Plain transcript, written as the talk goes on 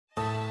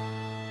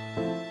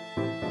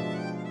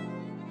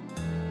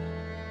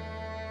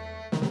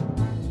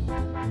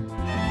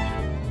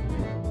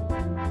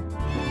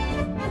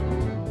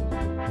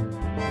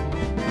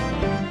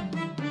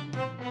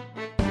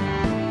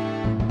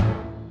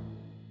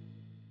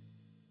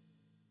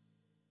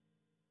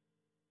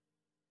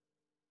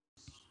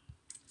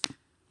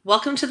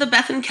Welcome to the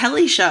Beth and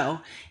Kelly Show,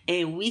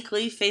 a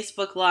weekly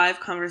Facebook Live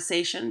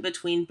conversation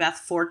between Beth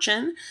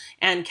Fortune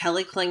and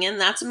Kelly Klingon,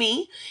 that's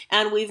me,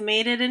 and we've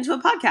made it into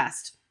a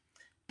podcast.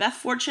 Beth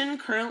Fortune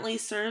currently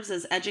serves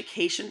as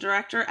Education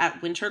Director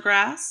at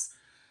Wintergrass,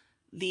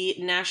 the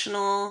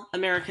National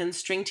American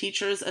String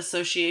Teachers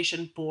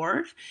Association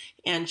Board,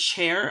 and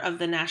Chair of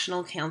the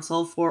National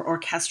Council for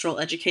Orchestral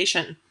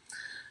Education.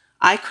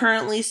 I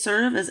currently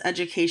serve as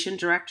Education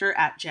Director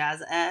at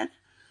Jazz Ed,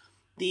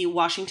 the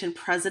Washington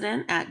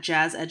President at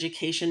Jazz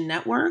Education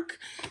Network,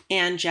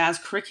 and Jazz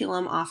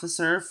Curriculum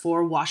Officer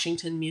for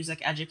Washington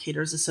Music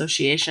Educators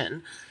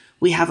Association.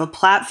 We have a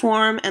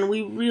platform and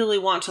we really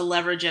want to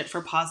leverage it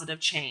for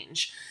positive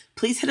change.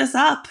 Please hit us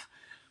up.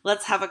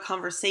 Let's have a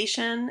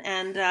conversation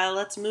and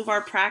let's move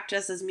our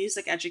practice as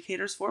music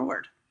educators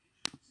forward.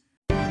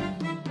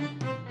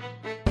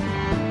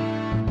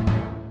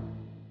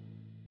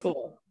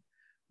 Cool.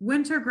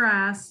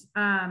 Wintergrass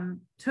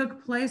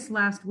took place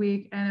last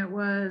week and it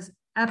was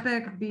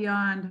epic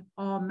beyond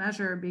all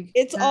measure. Because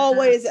it's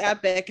always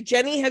epic.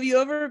 Jenny, have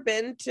you ever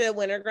been to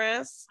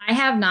Wintergrass? I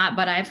have not,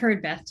 but I've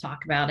heard Beth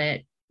talk about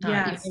it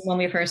yes. even when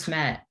we first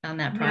met on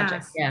that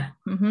project. Yes.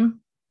 Yeah. Mm-hmm.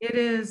 It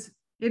is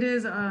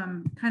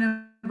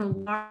kind of a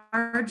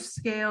large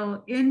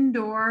scale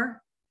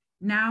indoor,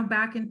 now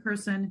back in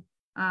person,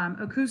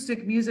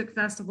 acoustic music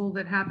festival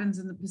that happens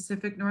in the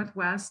Pacific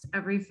Northwest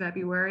every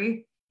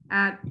February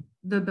at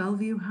the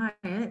Bellevue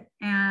Hyatt.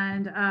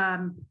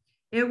 And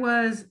it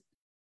was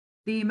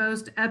the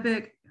most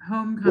epic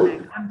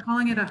homecoming. I'm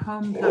calling it a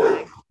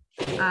homecoming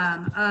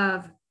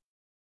of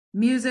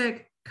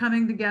music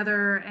coming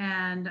together.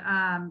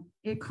 And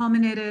it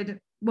culminated,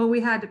 well, we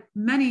had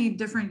many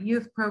different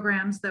youth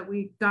programs that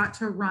we got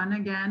to run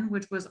again,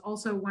 which was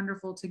also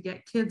wonderful to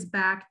get kids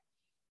back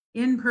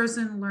in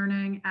person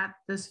learning at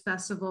this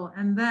festival.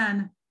 And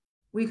then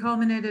we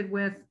culminated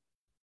with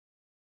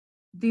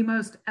the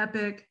most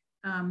epic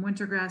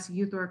Wintergrass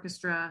Youth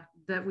Orchestra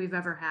that we've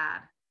ever had.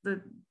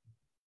 The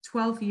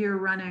 12th year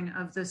running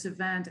of this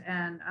event,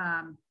 and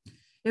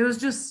it was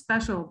just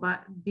special,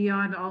 but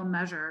beyond all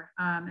measure.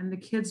 And the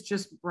kids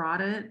just brought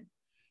it,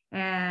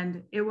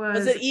 and it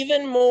was it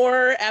even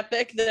more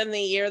epic than the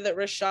year that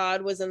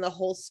Rashad was in the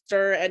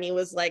holster and he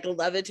was like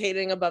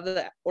levitating above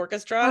the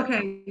orchestra?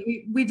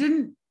 Okay, we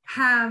didn't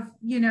have,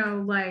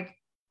 like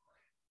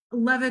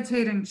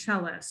levitating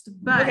cellist,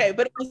 but okay,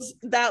 but it was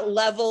that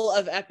level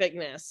of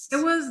epicness.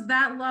 It was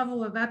that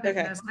level of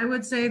epicness. Okay. I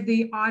would say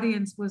the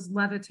audience was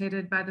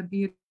levitated by the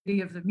beauty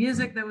of the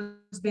music that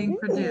was being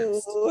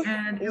produced,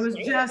 and it was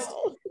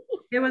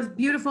it was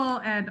beautiful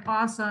and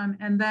awesome.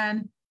 And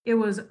then it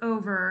was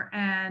over,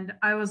 and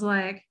I was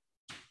like,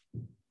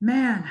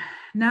 man,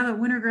 now that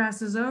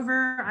Wintergrass is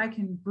over, I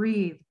can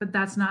breathe. But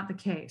that's not the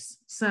case.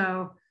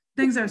 So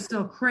things are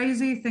still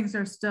crazy. Things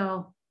are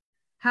still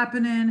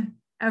happening.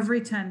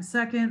 Every 10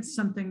 seconds,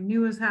 something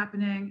new is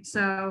happening.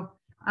 So,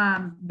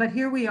 but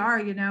here we are,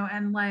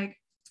 and like,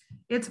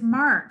 it's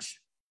March.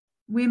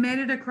 We made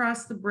it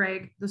across the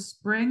break. The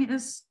spring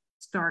is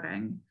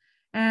starting.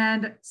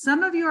 And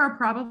some of you are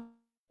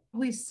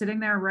probably sitting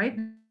there right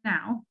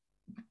now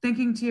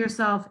thinking to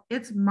yourself,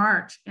 it's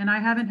March and I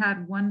haven't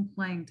had one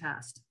playing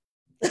test.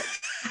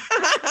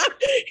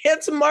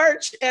 It's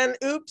March and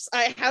oops,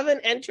 I haven't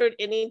entered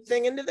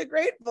anything into the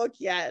grade book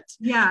yet.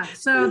 Yeah,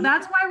 so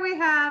that's why we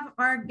have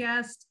our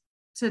guest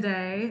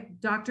today,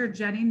 Dr.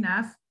 Jenny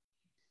Neff.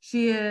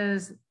 She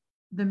is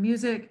the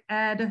music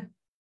ed,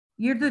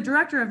 you're the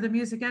director of the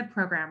music ed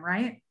program,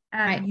 right?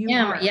 I am,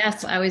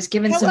 yes. I was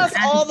given Tell us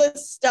all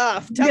this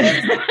stuff. Tell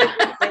us.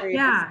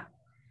 Yeah.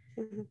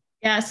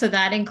 Yeah, so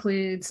that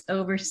includes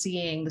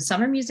overseeing the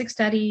summer music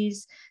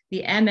studies,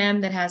 the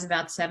that has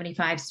about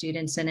 75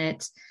 students in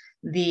it,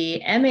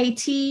 the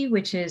MAT,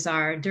 which is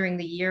our during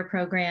the year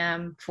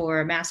program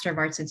for Master of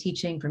Arts in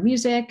Teaching for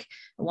Music,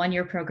 a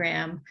 1-year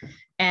program,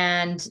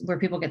 and where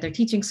people get their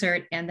teaching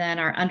cert, and then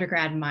our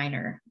undergrad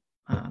minor.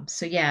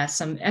 So yeah,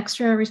 some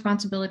extra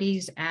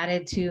responsibilities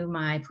added to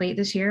my plate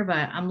this year,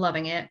 but I'm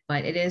loving it.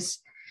 But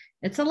it's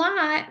a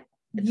lot.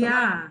 It's a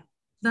lot.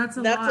 That's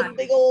a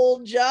big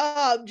old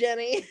job,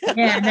 Jenny.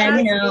 Yeah, and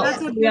then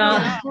that's a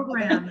big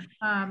program.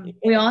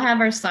 We all have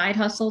our side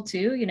hustle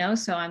too,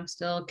 so I'm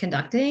still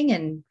conducting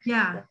and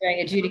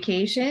doing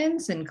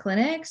adjudications and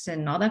clinics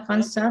and all that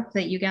fun stuff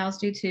that you gals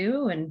do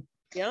too. And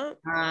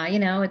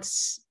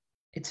it's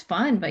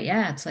fun, but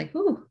yeah, it's like,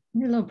 ooh,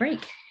 need a little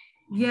break.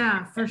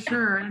 Yeah, for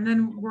sure. And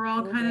then we're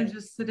all kind of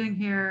just sitting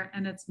here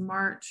and it's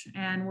March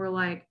and we're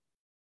like,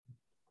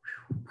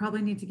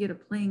 probably need to get a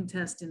playing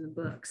test in the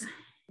books.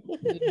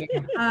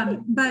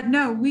 But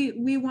no,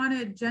 we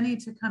wanted Jenny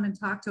to come and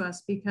talk to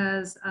us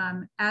because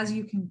as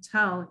you can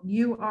tell,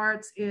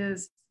 UArts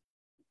is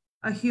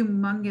a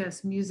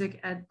humongous music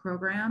ed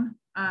program.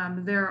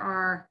 There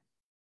are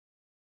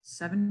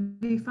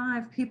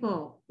 75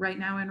 people right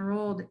now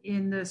enrolled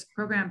in this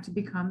program to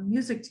become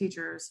music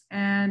teachers.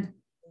 And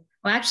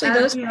well, actually,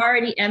 those are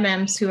already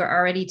MMs who are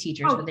already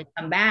teachers, but they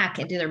come back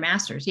and do their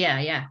masters.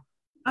 Yeah.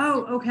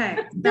 Oh, okay.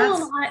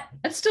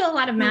 That's still a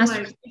lot of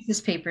master's thesis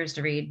papers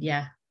to read.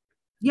 Yeah.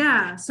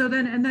 Yeah. So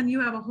then, and then you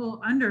have a whole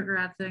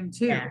undergrad thing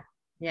too.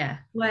 Yeah.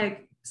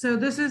 Like, so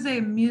this is a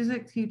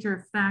music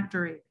teacher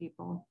factory,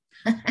 people.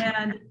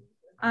 And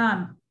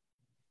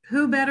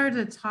who better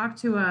to talk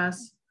to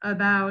us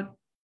about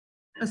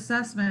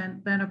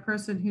assessment than a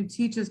person who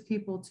teaches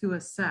people to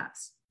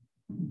assess?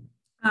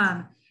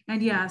 And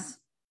yes,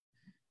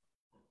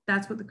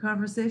 that's what the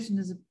conversation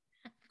is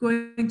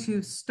going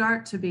to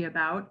start to be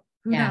about.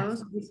 Who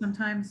knows?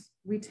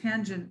 We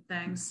tangent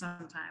things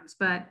sometimes,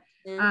 but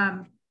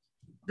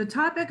the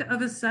topic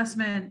of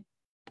assessment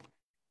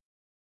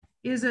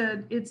is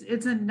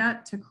it's a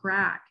nut to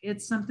crack.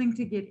 It's something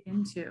to get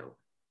into.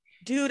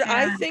 Dude,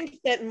 I think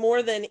that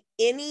more than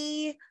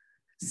any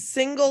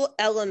single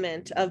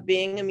element of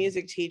being a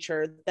music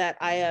teacher that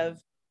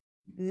I've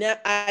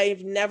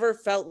never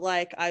felt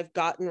like I've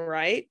gotten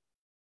right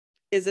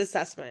is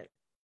assessment.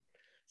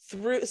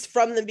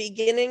 From the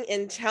beginning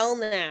until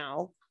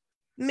now,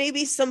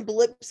 maybe some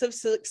blips of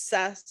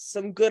success,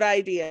 some good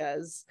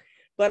ideas,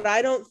 but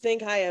I don't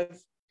think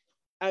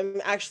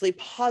I'm actually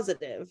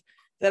positive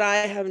that I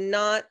have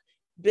not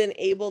been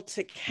able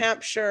to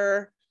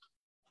capture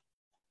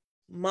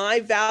my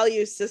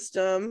value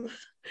system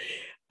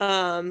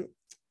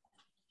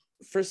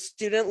for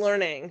student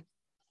learning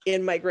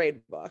in my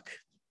grade book.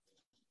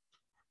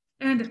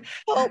 And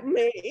help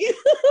me.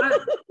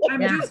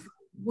 I'm just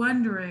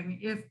wondering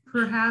if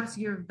perhaps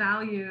your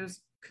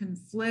values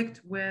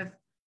conflict with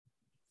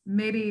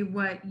maybe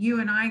what you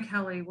and I,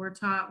 Kelly, were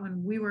taught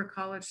when we were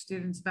college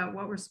students about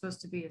what we're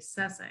supposed to be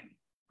assessing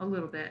a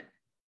little bit.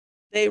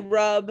 They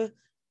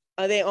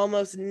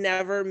almost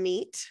never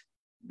meet.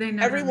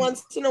 Every meet.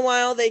 once in a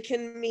while they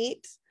can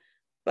meet,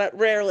 but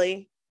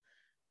rarely.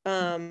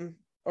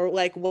 Or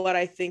like what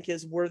I think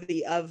is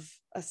worthy of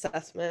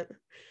assessment,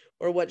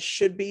 or what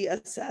should be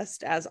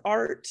assessed as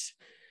art,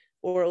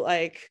 or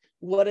like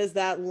what is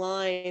that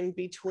line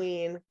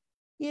between,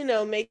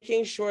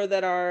 making sure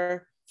that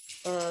our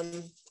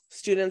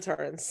students are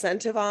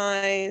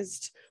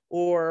incentivized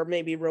or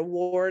maybe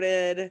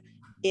rewarded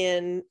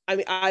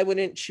I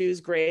wouldn't choose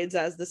grades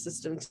as the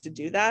system to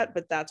do that,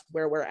 but that's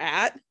where we're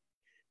at.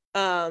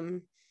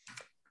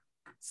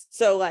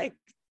 So like,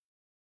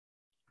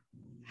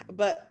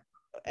 but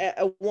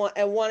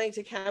wanting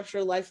to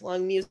capture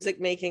lifelong music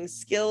making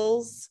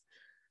skills,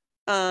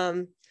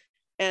 and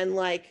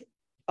like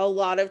a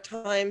lot of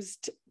times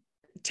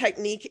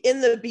technique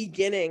in the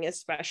beginning,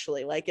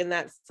 especially like in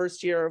that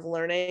first year of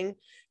learning,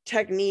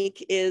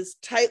 technique is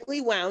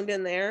tightly wound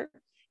in there,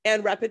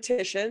 and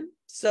repetition.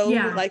 So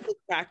like with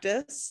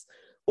practice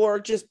or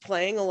just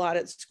playing a lot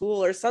at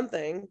school or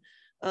something,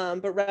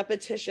 but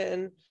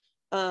repetition.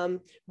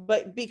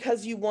 But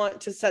because you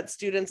want to set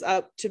students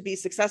up to be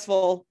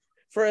successful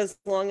for as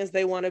long as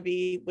they want to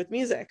be with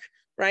music,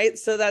 right?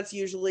 So that's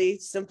usually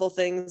simple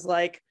things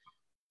like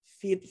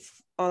feet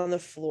on the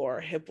floor,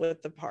 hip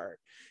width apart,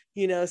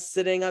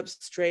 sitting up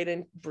straight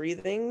and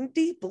breathing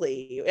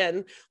deeply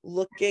and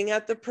looking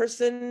at the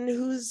person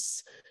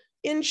who's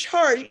in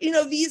charge,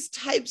 these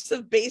types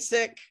of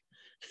basic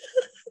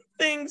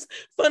things,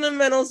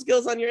 fundamental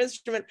skills on your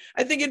instrument.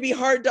 I think it'd be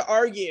hard to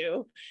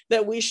argue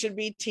that we should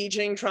be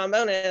teaching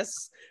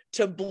trombonists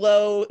to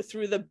blow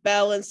through the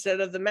bell instead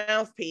of the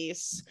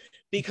mouthpiece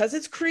because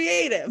it's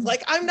creative.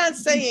 Like, I'm not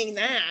saying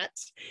that,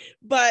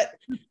 but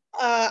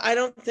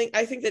I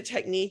think the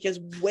technique is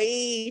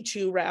way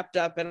too wrapped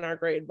up in our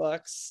grade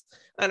books.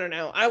 I don't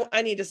know.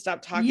 I need to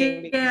stop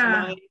talking because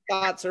my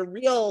thoughts are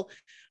real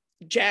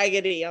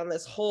jaggedy on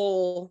this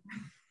whole.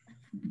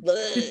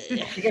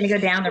 You're going to go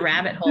down the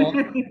rabbit hole.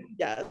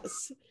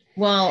 Yes.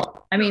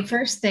 Well, I mean,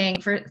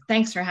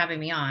 thanks for having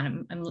me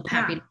on. I'm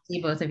happy to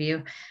see both of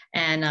you,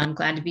 and I'm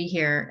glad to be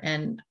here.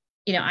 And,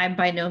 I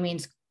by no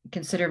means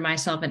consider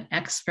myself an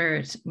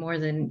expert more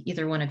than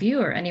either one of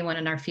you or anyone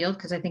in our field,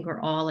 because I think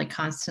we're all like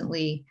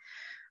constantly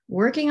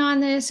working on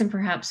this and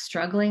perhaps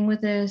struggling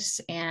with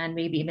this and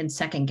maybe even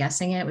second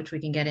guessing it, which we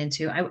can get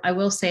into. I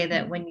will say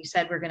that when you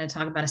said we're going to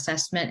talk about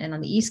assessment, and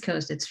on the East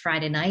Coast, it's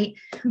Friday night,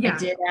 I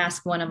did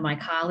ask one of my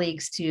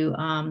colleagues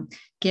to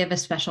give a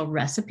special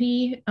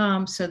recipe.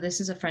 So this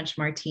is a French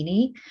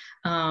martini,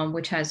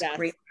 which has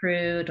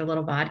grapefruit, a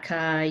little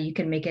vodka. You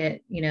can make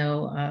it,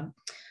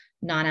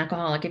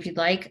 non-alcoholic if you'd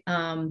like.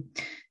 And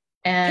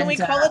can we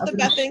call it the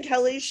Beth and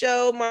Kelly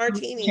Show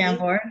Martini?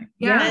 Jamboard.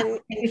 Yeah. And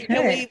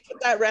can we put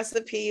that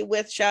recipe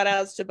with shout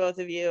outs to both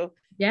of you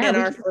in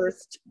our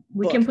first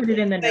We book? can put it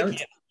in the Thank notes.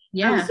 you.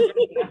 Yeah,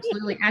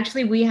 absolutely.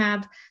 Actually, we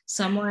have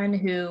someone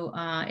who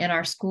in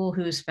our school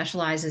who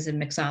specializes in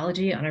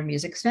mixology on our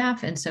music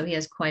staff, and so he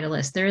has quite a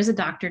list. There is a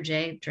Dr.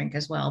 J drink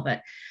as well,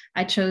 but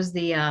I chose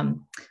the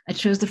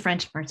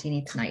French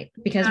martini tonight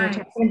because we're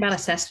talking about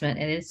assessment,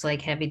 and it's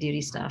like heavy duty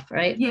stuff,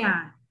 right?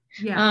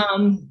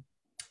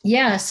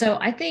 Yeah. So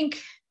I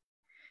think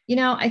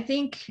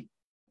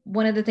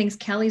one of the things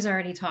Kelly's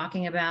already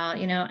talking about,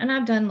 and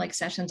I've done like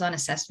sessions on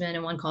assessment,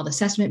 and one called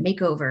Assessment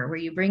Makeover, where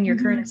you bring your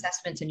current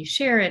assessments and you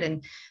share it,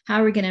 and how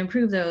are we going to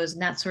improve those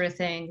and that sort of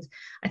thing.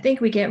 I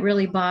think we get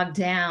really bogged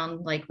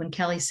down, like when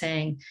Kelly's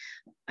saying,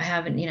 I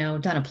haven't,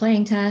 done a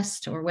playing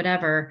test or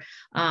whatever.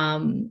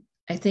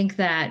 I think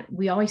that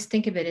we always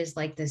think of it as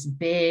like this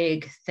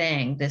big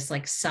thing, this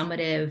like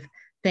summative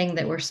thing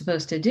that we're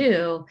supposed to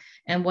do.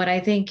 And what I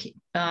think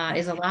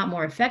is a lot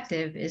more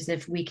effective is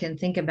if we can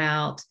think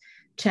about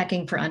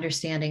checking for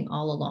understanding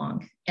all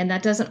along. And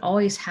that doesn't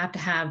always have to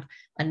have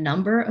a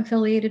number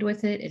affiliated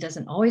with it. It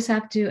doesn't always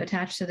have to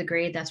attach to the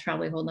grade. That's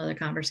probably a whole nother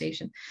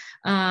conversation.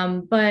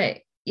 But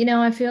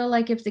I feel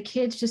like if the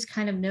kids just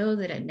kind of know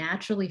that it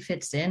naturally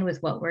fits in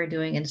with what we're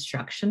doing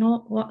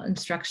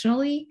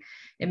instructionally,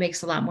 it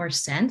makes a lot more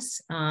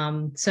sense.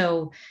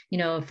 So,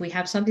 if we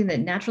have something that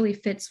naturally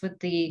fits with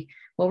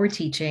what we're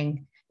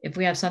teaching, if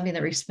we have something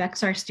that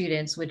respects our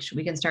students, which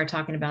we can start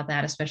talking about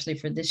that, especially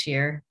for this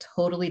year,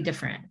 totally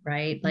different,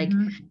 right? Like,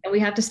 and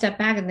we have to step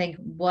back and think,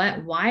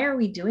 why are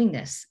we doing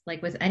this?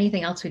 Like with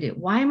anything else we do,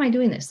 why am I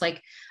doing this?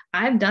 Like,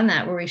 I've done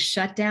that where we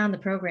shut down the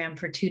program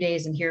for 2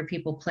 days and hear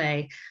people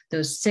play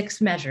those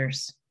 6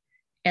 measures.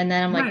 And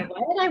then I'm like,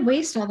 why did I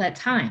waste all that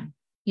time?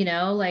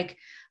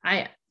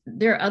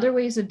 There are other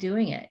ways of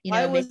doing it.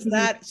 Why was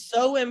that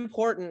so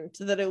important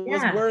that it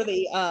was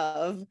worthy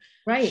of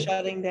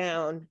shutting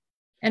down?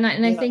 And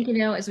I think,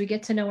 as we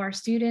get to know our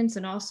students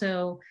and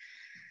also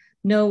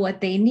know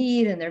what they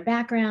need and their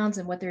backgrounds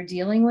and what they're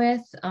dealing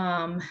with,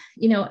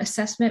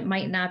 assessment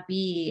might not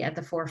be at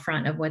the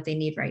forefront of what they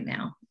need right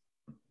now.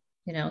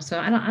 So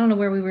I don't know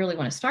where we really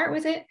want to start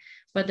with it,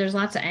 but there's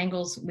lots of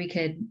angles we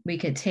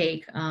could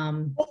take.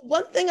 Well,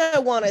 one thing I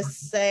want to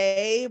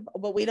say,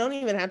 but we don't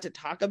even have to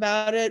talk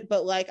about it,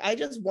 but like, I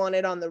just want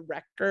it on the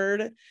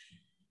record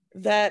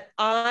that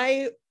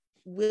I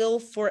will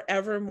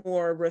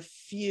forevermore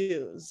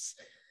refuse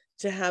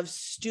to have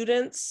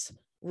students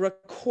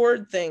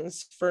record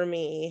things for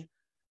me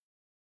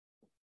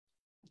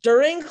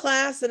during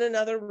class in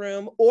another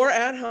room or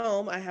at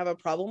home. I have a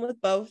problem with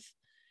both.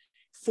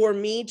 For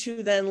me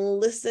to then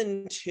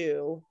listen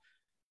to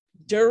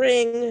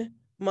during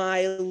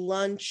my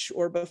lunch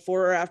or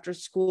before or after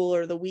school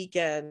or the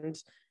weekend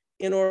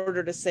in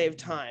order to save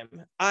time.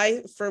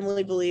 I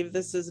firmly believe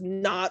this is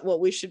not what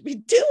we should be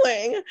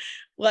doing.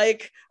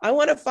 Like, I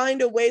want to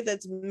find a way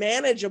that's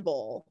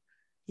manageable,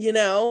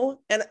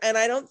 and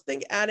I don't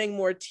think adding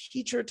more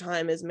teacher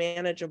time is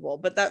manageable,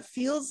 but that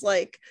feels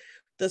like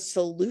the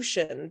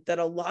solution that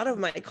a lot of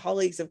my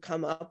colleagues have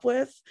come up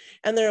with,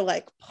 and they're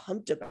like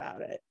pumped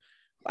about it.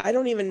 I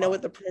don't even know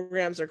what the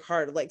programs are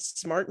called, like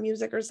Smart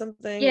Music or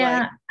something.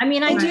 Yeah,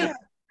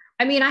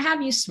 I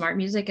have used Smart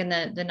Music, and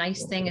the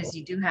nice thing is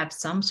you do have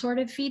some sort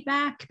of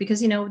feedback,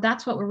 because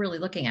that's what we're really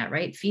looking at,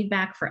 right?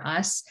 Feedback for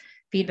us,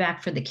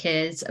 feedback for the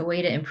kids, a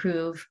way to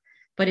improve.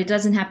 But it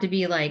doesn't have to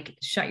be like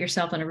shut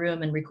yourself in a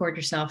room and record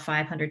yourself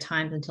 500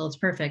 times until it's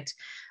perfect.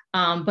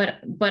 But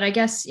I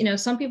guess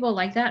some people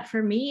like that.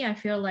 For me, I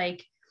feel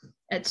like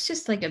it's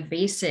just like a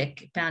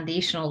basic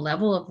foundational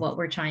level of what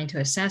we're trying to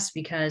assess,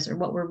 or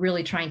what we're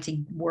really trying to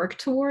work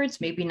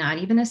towards, maybe not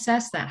even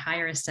assess that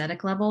higher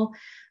aesthetic level.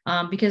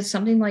 Because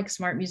something like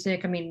Smart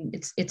Music,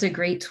 it's a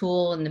great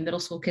tool, and the middle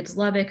school kids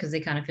love it because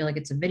they kind of feel like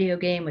it's a video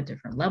game with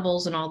different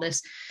levels and all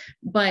this.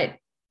 But,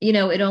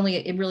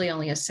 it really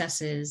only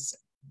assesses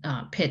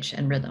pitch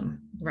and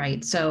rhythm,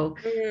 right? So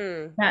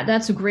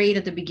that's great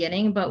at the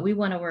beginning, but we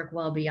want to work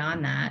well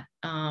beyond that.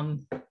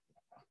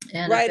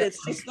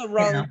 It's just the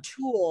wrong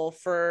tool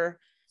for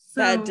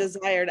that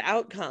desired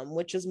outcome,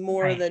 which is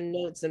more than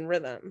notes and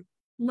rhythm.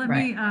 Let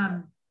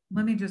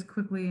me just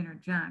quickly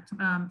interject.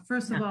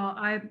 First of all,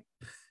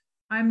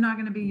 I'm not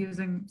going to be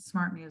using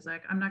Smart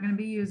Music. I'm not going to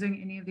be using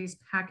any of these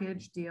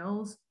package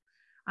deals.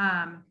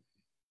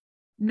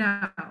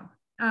 No.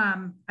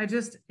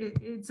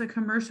 It's a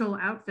commercial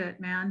outfit,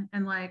 man.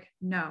 And like,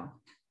 no.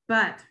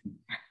 But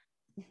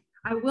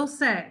I will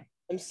say,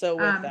 I'm so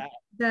with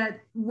that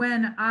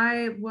when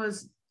I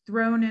was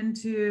thrown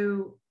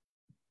into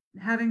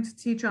having to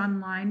teach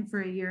online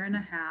for 1.5 years,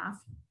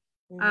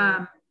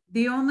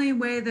 the only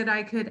way that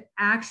I could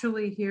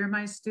actually hear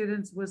my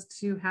students was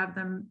to have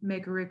them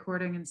make a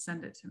recording and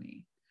send it to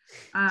me.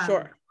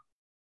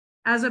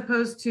 As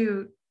opposed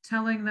to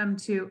telling them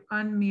to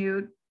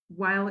unmute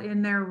while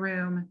in their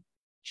room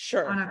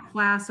on a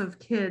class of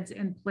kids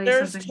and play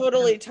There's something.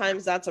 Totally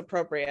times that's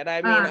appropriate.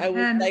 I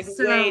was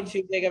way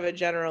too big of a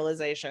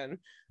generalization.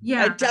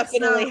 I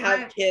definitely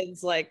have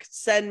kids like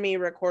send me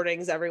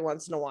recordings every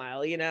once in a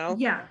while,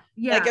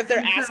 like if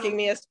they're asking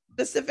me a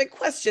specific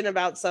question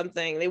about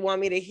something, they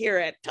want me to hear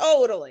it.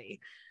 Totally.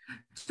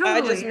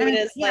 I just mean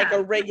it's like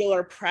a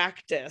regular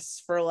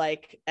practice for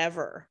like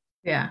ever.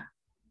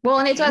 Well,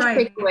 and it does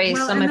take away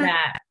some of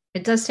that.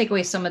 It does take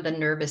away some of the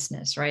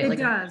nervousness, right? It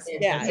does.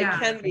 It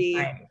can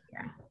be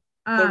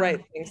the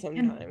right thing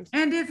sometimes.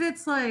 And if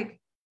it's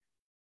like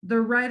the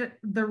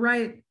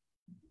right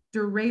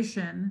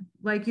duration,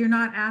 like you're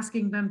not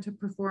asking them to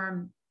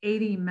perform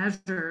 80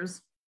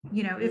 measures,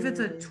 if it's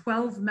a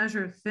 12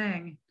 measure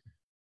thing,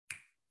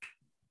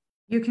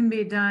 you can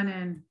be done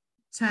in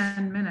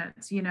 10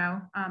 minutes,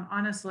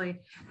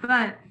 honestly.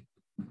 But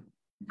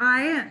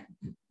I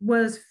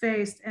was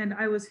faced, and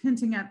I was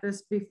hinting at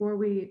this before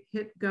we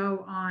hit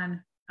go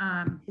on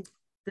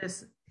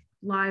this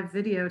live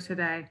video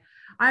today.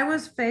 I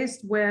was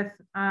faced with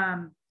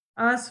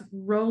us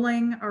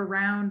rolling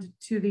around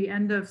to the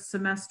end of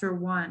semester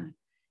 1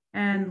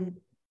 and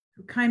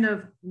kind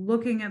of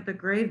looking at the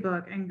grade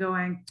book and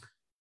going,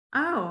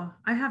 oh,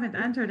 I haven't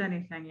entered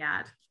anything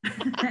yet.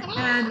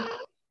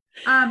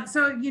 And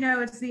so, you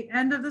know, it's the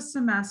end of the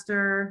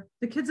semester.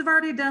 The kids have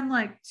already done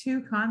like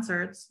 2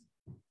 concerts,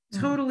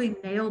 totally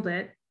nailed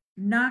it,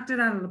 knocked it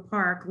out of the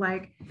park,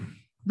 like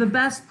the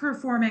best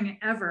performing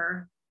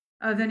ever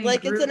of any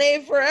like group. It's an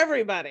A for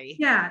everybody.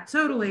 Yeah,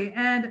 totally.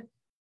 And,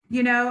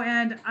 you know,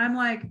 and I'm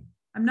like,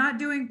 I'm not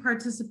doing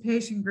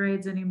participation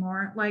grades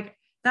anymore. Like,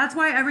 that's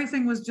why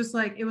everything was just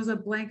like, it was a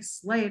blank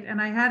slate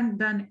and I hadn't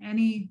done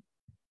any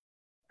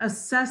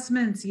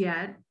assessments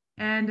yet.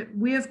 And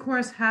we, of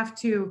course, have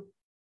to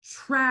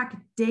track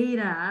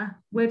data,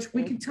 which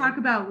we can talk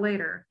about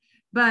later.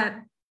 But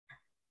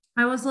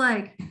I was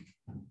like,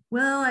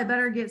 well, I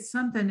better get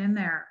something in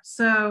there.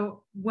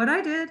 So what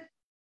I did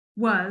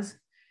was,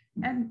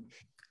 and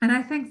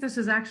I think this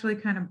is actually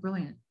kind of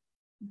brilliant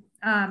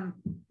on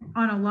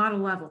a lot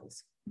of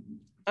levels.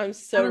 I'm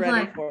so ready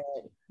like, for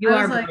it. You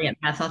are brilliant,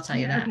 Beth. I'll tell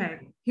you that. Okay.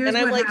 Here's and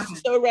I'm what like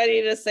happened. so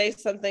ready to say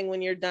something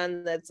when you're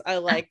done.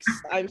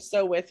 I'm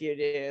so with you,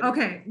 dude.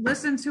 Okay,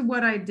 listen to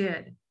what I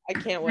did. I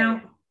can't wait.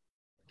 Now,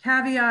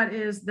 caveat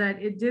is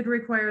that it did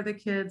require the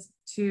kids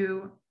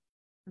to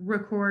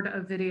record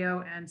a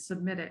video and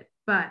submit it,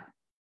 but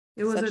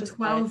it was a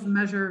 12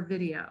 measure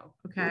video.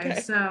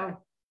 Okay, so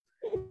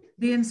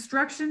the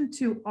instruction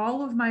to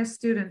all of my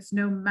students,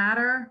 no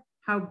matter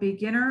how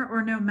beginner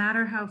or no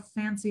matter how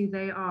fancy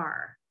they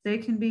are, they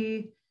can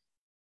be,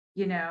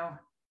 you know,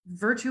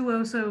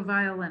 virtuoso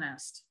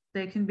violinist.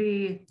 They can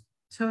be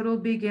total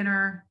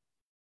beginner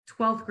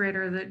 12th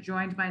grader that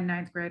joined my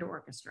 9th grade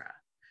orchestra,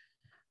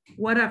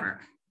 whatever.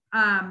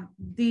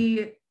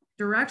 The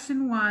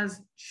direction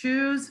was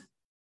choose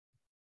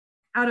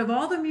out of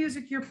all the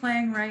music you're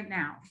playing right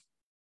now.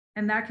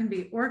 And that can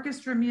be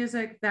orchestra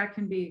music, that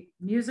can be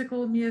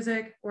musical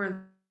music,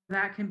 or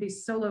that can be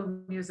solo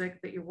music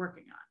that you're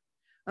working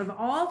on. Of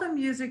all the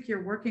music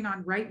you're working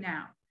on right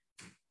now,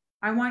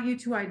 I want you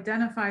to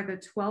identify the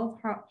 12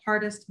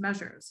 hardest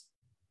measures.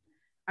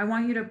 I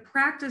want you to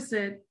practice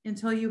it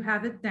until you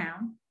have it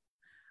down.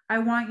 I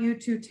want you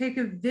to take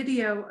a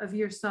video of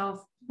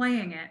yourself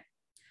playing it.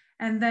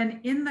 And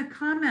then in the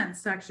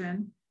comments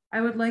section, I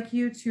would like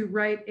you to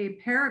write a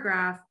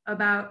paragraph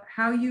about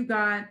how you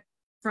got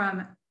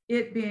from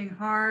it being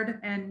hard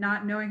and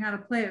not knowing how to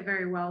play it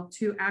very well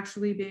to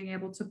actually being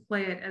able to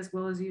play it as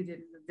well as you did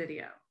in the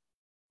video.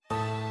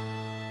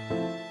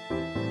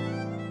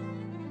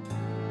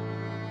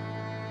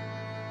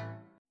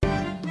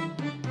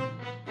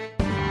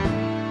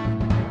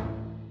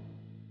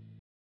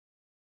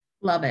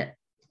 Love it.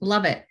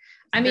 Love it.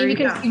 I mean,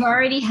 because you've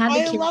already had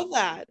the kids. I love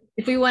that.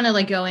 If we want to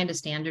like go into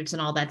standards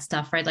and all that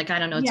stuff, right? Like, I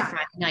don't know, it's a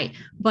Friday night,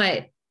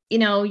 but you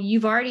know,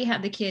 you've already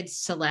had the kids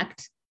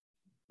select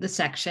the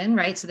section,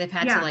 right? So they've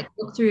had to like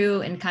look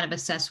through and kind of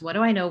assess, what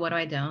do I know? What do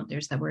I don't?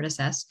 There's that word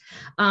assess.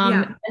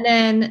 And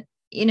then,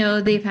 you know,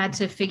 they've had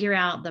to figure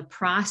out the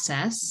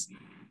process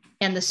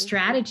and the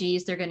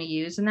strategies they're going to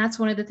use. And that's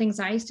one of the things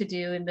I used to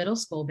do in middle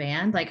school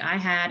band. Like I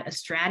had a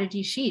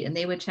strategy sheet and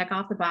they would check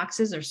off the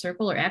boxes or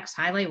circle or X,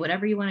 highlight,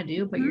 whatever you want to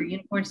do, put your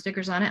unicorn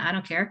stickers on it. I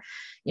don't care,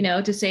 you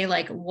know, to say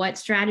like what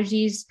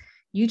strategies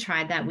you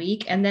tried that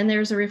week. And then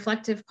there's a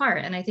reflective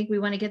part. And I think we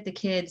want to get the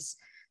kids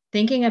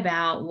thinking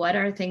about what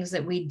are things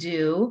that we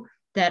do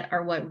that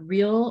are what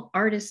real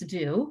artists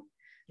do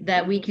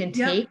that we can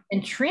take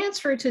and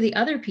transfer to the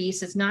other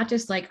piece. It's not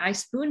just like I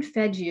spoon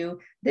fed you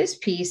this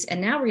piece and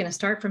now we're going to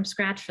start from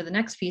scratch for the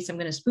next piece. I'm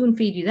going to spoon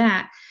feed you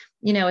that.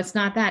 You know, it's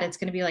not that. It's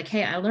going to be like,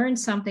 hey, I learned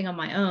something on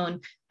my own.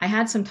 I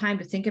had some time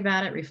to think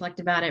about it, reflect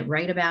about it,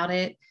 write about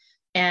it.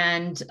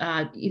 And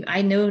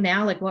I know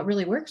now like what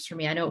really works for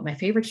me. I know what my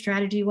favorite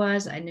strategy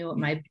was. I knew what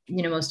my,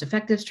 you know, most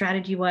effective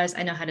strategy was.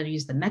 I know how to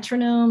use the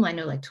metronome. I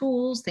know like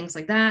tools, things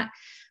like that.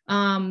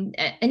 And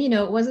you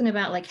know, it wasn't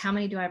about like, how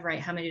many do I have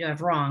right? How many do I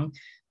have wrong?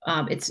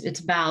 It's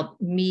about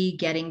me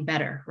getting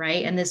better,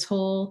 right? And this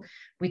whole,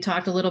 we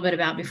talked a little bit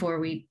about before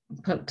we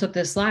took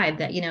this slide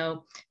that, you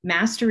know,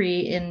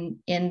 mastery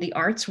in the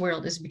arts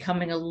world is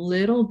becoming a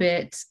little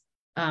bit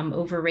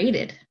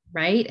overrated,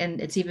 right? And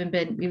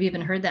we've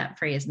even heard that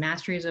phrase,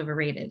 mastery is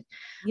overrated.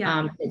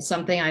 It's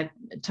something I've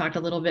talked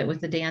a little bit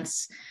with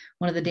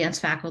one of the dance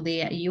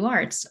faculty at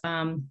UArts.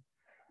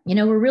 You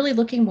know, we're really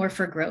looking more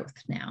for growth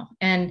now.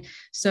 And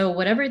so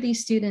whatever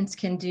these students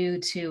can do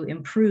to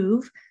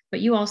improve,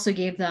 but you also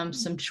gave them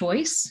some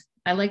choice.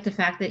 I like the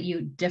fact that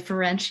you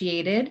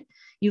differentiated.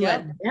 You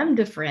let them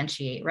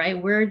differentiate, right?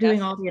 We're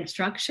doing all the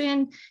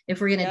instruction.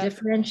 If we're going to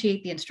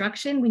differentiate the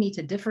instruction, we need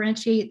to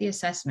differentiate the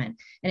assessment.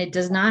 And it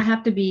does not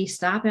have to be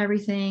stop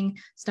everything,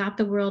 stop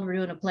the world, we're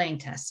doing a playing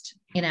test.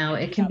 You know,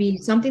 it can be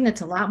something that's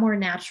a lot more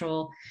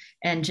natural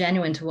and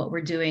genuine to what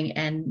we're doing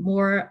and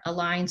more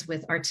aligns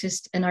with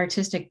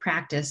artistic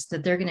practice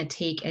that they're going to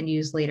take and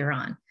use later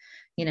on,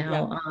 you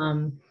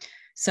know?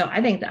 So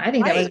I think that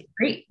was a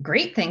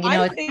great thing. You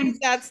know, I think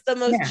that's the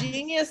most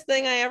genius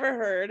thing I ever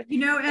heard. You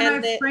know,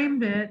 and I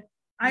framed it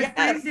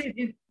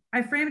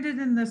I framed it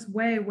in this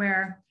way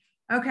where,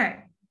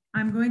 okay,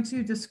 I'm going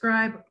to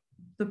describe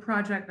the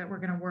project that we're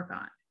going to work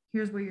on.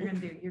 Here's what you're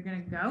going to do. You're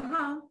going to go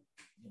home.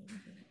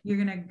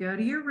 You're going to go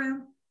to your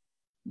room.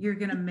 You're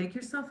going to make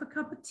yourself a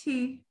cup of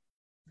tea.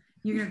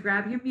 You're going to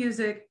grab your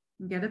music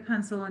and get a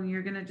pencil, and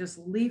you're going to just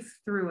leaf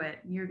through it.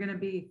 You're going to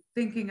be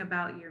thinking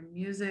about your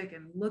music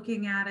and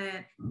looking at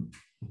it.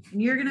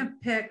 And you're going to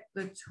pick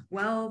the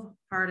 12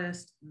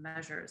 hardest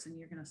measures, and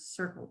you're going to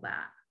circle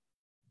that.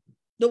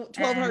 The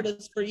 12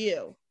 hardest for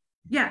you.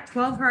 Yeah,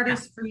 12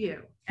 hardest for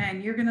you.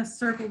 And you're going to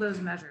circle those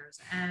measures.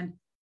 And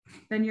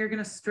then you're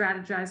going to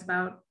strategize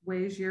about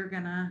ways you're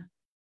going to.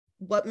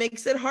 What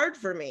makes it hard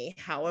for me?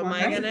 How am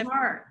I going to?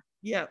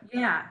 Yeah.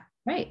 Yeah.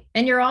 Right.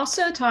 And you're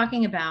also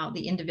talking about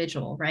the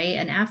individual, right?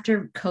 And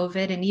after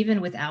COVID, and even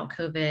without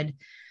COVID,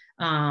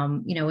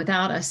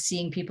 without us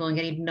seeing people and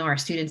getting to know our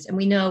students, and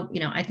we know,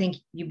 I think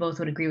you both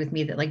would agree with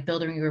me that like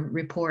building your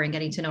rapport and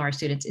getting to know our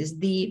students is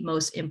the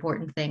most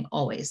important thing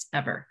always,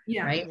 ever.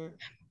 Yeah. Right. Mm-hmm.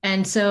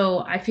 And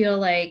so I feel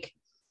like,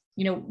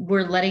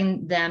 we're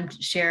letting them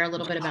share a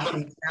little bit about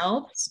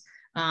themselves.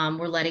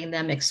 We're letting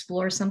them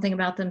explore something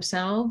about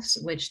themselves,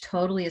 which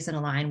totally isn't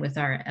aligned with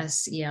our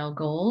SEL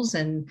goals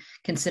and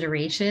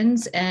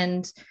considerations.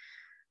 And,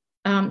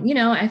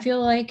 I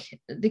feel like,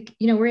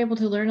 we're able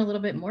to learn a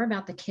little bit more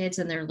about the kids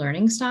and their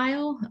learning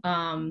style,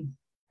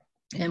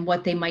 and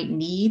what they might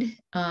need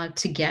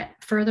to get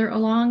further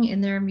along in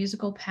their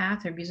musical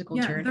path or musical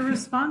journey. The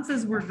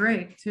responses were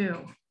great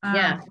too.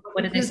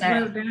 What did they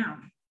say? Wrote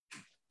down.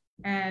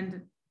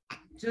 And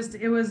just,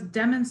 it was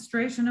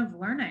demonstration of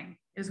learning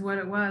is what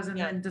it was, and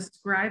then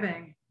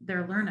describing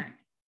their learning.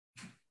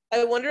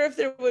 I wonder if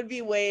there would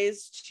be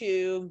ways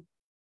to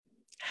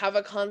have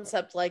a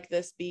concept like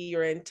this be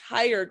your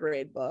entire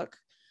grade book,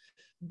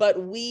 but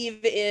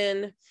weave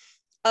in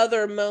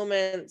other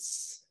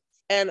moments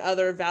and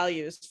other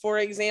values. For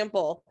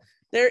example,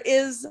 there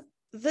is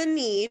the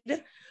need,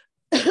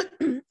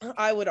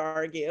 I would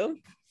argue,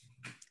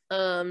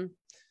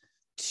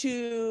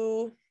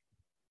 to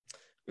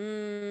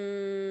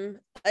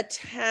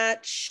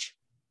attach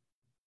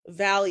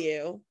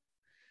value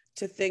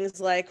to things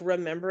like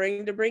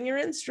remembering to bring your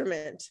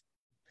instrument,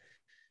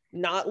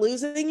 not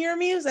losing your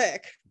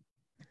music,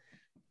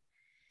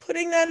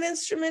 putting that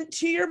instrument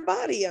to your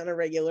body on a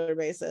regular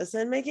basis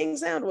and making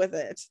sound with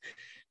it.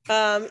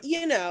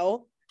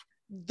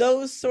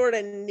 Those sort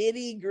of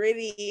nitty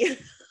gritty,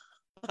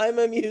 I'm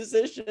a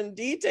musician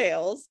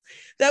details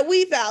that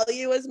we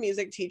value as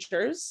music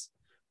teachers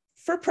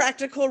for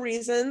practical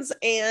reasons,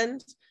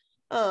 and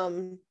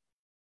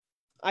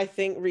I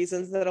think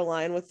reasons that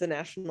align with the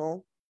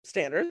national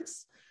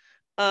standards.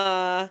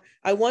 I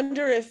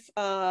wonder if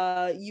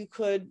you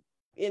could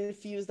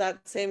infuse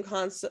that same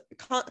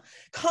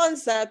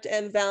concept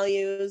and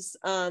values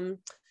and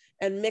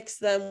mix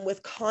them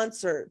with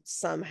concerts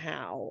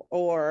somehow,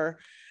 or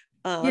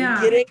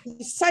getting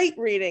sight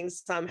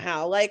readings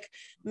somehow. Like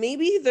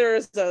maybe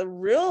there's a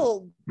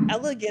real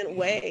elegant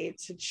way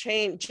to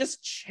change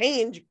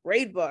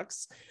grade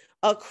books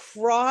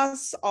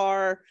across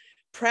our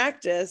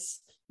practice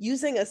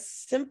using a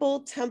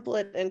simple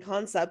template and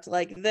concept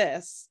like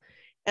this,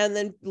 and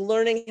then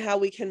learning how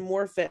we can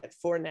morph it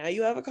for now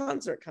you have a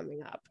concert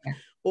coming up,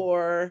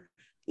 or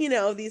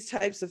these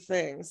types of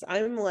things.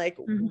 I'm like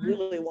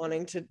really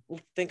wanting to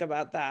think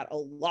about that a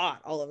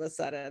lot all of a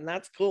sudden.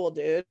 That's cool,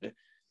 dude.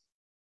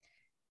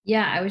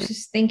 Yeah, I was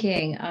just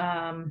thinking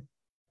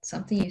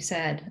something you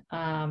said.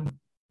 I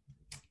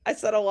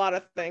said a lot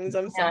of things.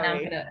 I'm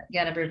sorry. I'm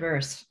gotta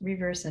reverse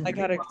and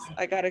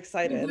I got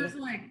excited. There's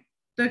like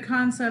the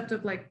concept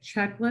of like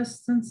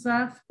checklists and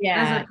stuff.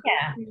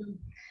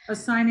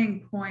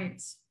 Assigning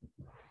points.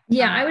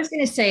 Yeah, I was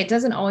going to say it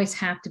doesn't always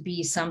have to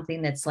be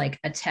something that's like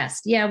a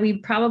test. Yeah, we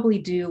probably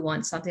do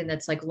want something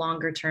that's like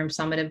longer term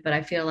summative, but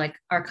I feel like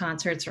our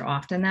concerts are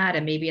often that,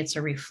 and maybe it's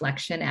a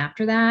reflection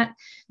after that,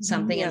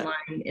 something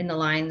in the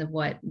line of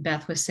what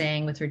Beth was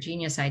saying with her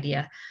genius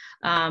idea.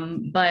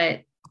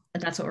 But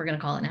that's what we're going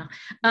to call it now.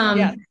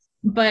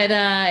 But,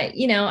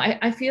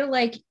 I feel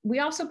like we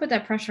also put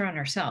that pressure on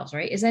ourselves,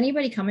 right? Is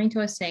anybody coming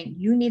to us saying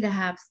you need to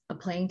have a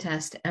playing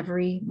test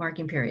every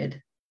marking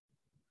period?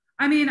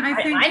 I mean,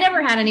 I think I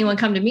never had anyone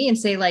come to me and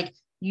say like,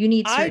 you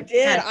need to. I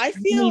did. I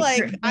feel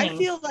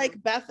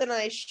like Beth and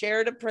I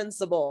shared a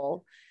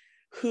principal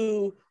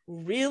who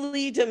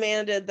really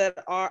demanded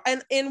that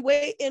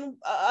in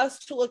us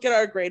to look at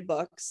our grade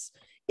books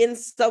in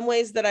some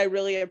ways that I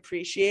really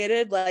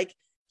appreciated. Like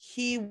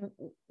he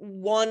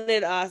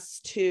wanted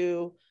us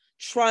to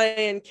try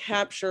and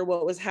capture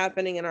what was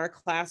happening in our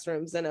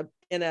classrooms in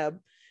a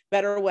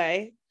better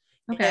way.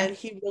 Okay. And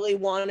he really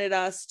wanted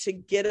us to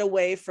get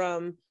away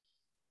from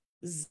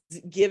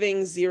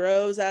giving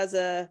zeros as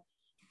a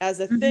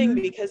thing,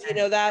 because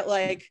that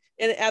like,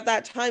 and at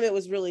that time it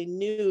was really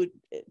new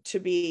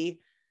to be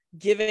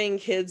giving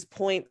kids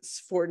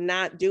points for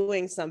not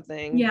doing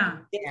something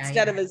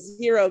instead of a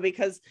zero,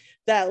 because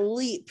that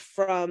leap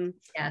from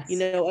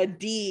a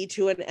D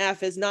to an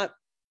F is not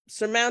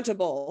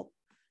surmountable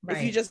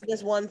if you just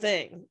miss one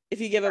thing,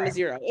 if you give them a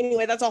zero.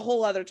 Anyway, that's a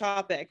whole other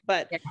topic,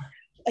 but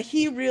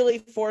he really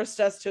forced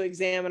us to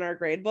examine our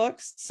grade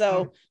books.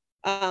 So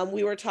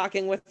we were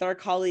talking with our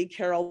colleague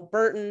Carol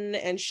Burton,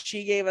 and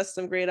she gave us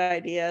some great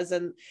ideas,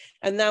 and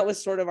that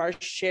was sort of our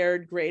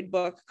shared grade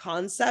book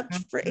concept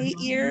for 8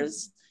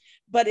 years.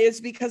 But it's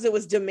because it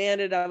was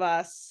demanded of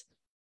us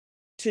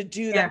to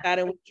do that,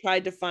 and we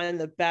tried to find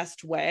the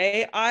best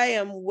way. I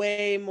am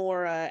way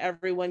more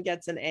everyone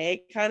gets an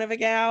A kind of a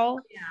gal.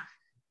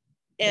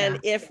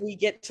 And if we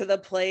get to the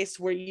place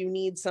where you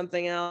need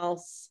something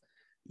else,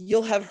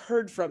 you'll have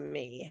heard from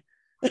me.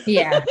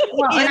 Yeah.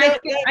 Well, and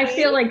I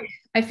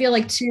feel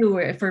like too,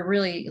 if we're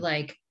really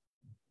like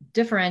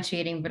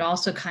differentiating, but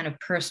also kind of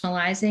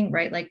personalizing,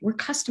 right? Like we're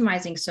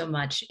customizing so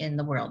much in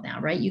the world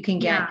now, right? You can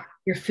get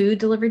your food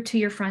delivered to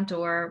your front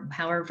door,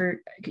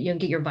 however, you can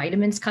get your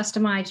vitamins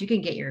customized, you can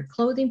get your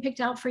clothing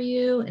picked out for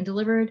you and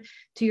delivered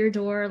to your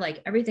door.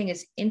 Like everything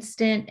is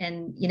instant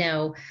and, you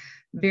know,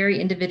 very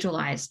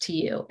individualized to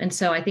you. And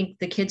so I think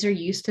the kids are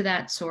used to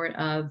that sort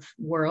of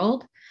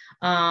world.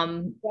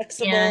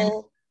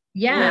 Flexible.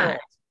 Yeah.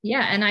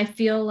 Yeah. And I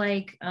feel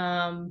like,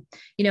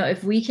 you know,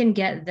 if we can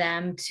get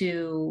them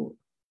to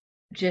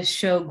just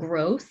show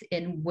growth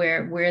in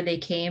where they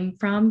came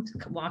from,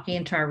 walking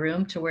into our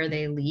room to where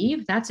they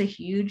leave, that's a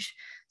huge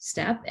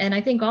step. And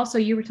I think also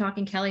you were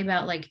talking, Kelly,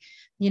 about like,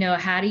 you know,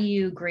 how do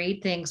you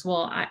grade things?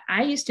 Well,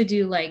 I used to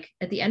do like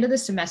at the end of the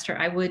semester,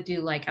 I would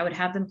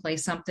have them play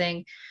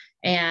something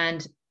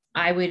and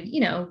I would,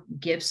 you know,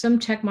 give some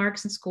check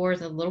marks and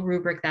scores, a little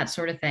rubric, that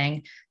sort of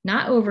thing,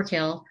 not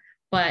overkill,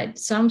 but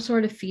some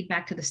sort of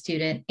feedback to the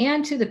student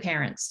and to the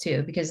parents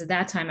too, because at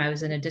that time I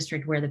was in a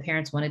district where the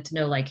parents wanted to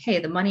know like, hey,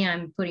 the money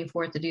I'm putting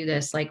forth to do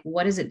this, like,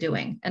 what is it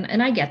doing?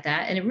 And I get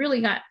that. And it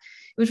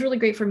was really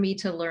great for me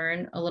to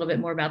learn a little bit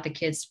more about the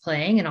kids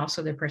playing and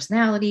also their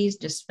personalities,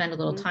 just spend a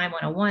little time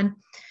one-on-one.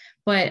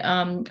 But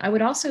I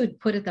would also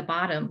put at the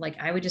bottom, like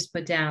I would just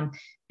put down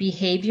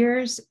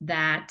behaviors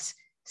that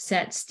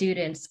set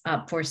students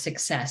up for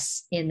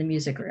success in the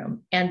music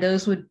room. And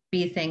those would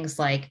be things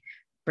like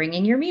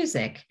bringing your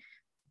music,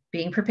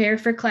 being prepared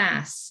for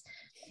class,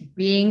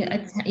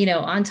 being, you know,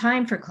 on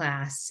time for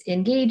class,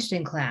 engaged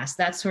in class,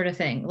 that sort of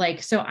thing.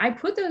 Like, so I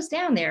put those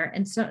down there.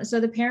 And so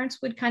the parents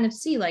would kind of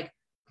see like,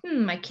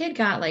 my kid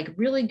got like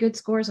really good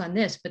scores on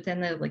this, but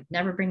then they like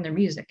never bring their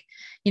music.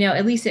 You know,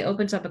 at least it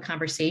opens up a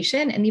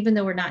conversation. And even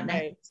though we're not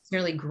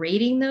necessarily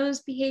grading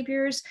those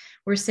behaviors,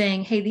 we're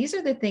saying, hey, these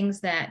are the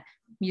things that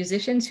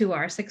musicians who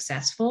are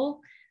successful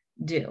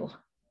do.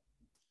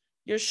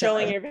 You're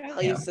showing your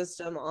value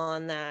system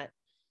on that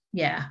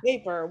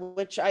paper,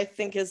 which I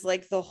think is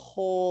like the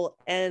whole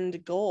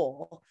end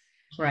goal.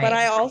 Right. But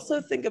I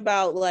also think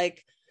about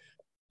like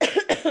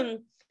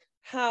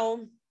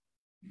how,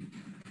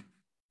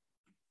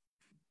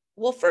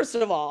 well, first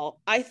of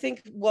all, I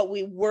think what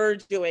we were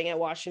doing at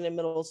Washington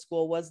Middle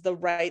School was the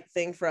right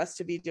thing for us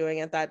to be doing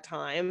at that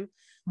time,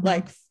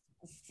 like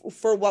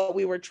for what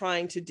we were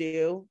trying to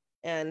do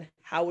and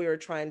how we were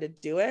trying to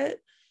do it.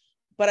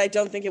 But I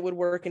don't think it would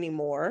work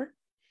anymore.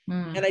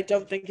 And I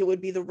don't think it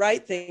would be the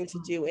right thing to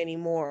do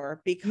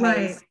anymore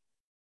because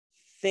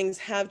things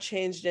have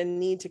changed and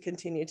need to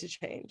continue to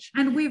change.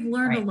 And we've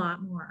learned a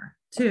lot more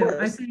too.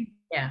 I think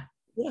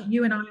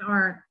you and I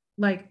are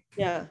like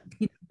you know,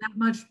 that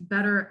much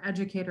better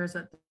educators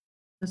at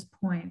this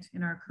point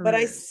in our career. But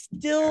I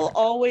still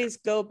always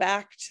go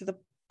back to the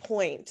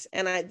point,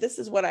 and this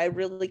is what I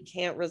really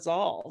can't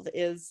resolve,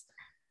 is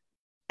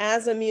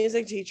as a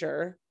music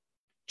teacher,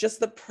 just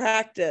the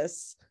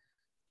practice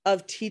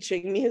of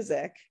teaching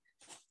music,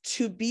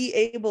 to be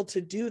able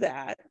to do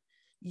that,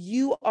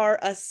 you are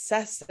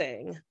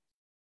assessing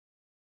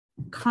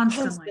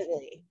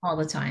constantly all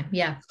the time.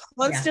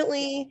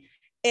 Constantly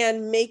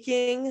and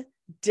making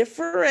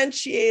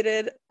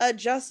differentiated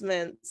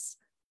adjustments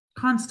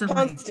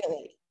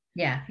constantly.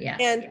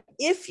 And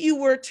if you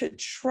were to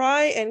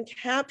try and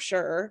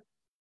capture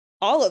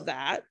all of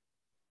that,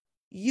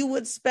 you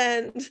would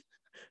spend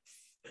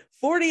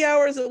 40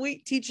 hours a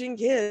week teaching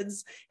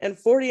kids and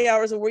 40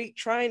 hours a week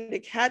trying to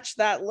catch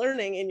that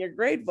learning in your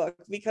grade book,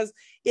 because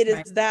it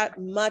is that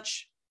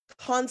much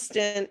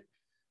constant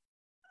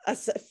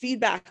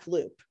feedback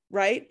loop,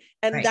 right?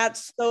 And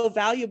that's so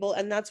valuable.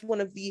 And that's one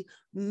of the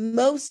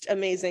most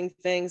amazing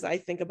things I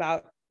think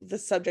about the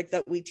subject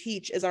that we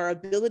teach, is our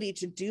ability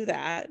to do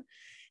that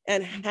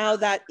and how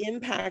that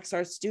impacts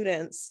our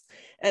students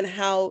and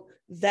how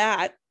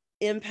that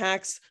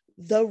impacts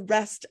the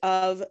rest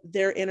of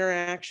their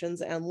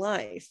interactions and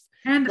life.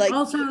 And like,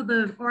 also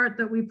the art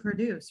that we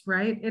produce,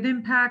 right? It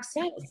impacts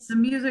the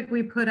music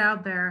we put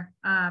out there,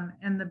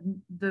 and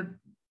the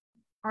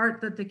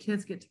art that the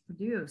kids get to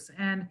produce.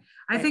 And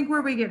I think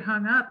where we get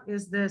hung up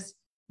is this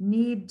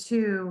need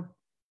to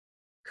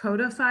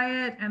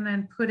codify it and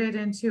then put it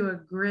into a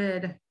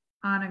grid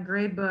on a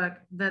grade book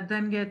that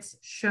then gets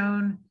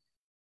shown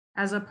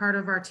as a part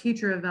of our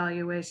teacher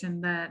evaluation,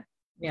 that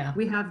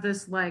we have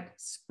this like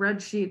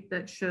spreadsheet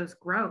that shows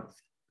growth.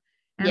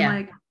 And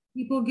like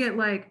people get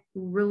like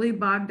really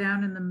bogged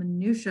down in the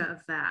minutia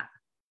of that.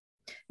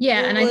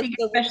 And I think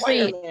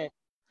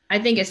I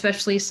think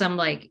especially some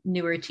like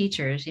newer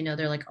teachers,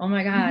 they're like, oh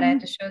my God, I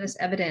have to show this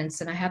evidence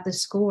and I have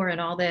this score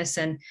and all this.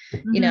 And,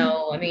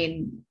 I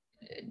mean,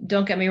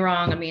 don't get me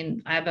wrong. I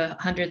mean, I have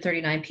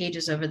 139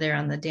 pages over there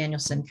on the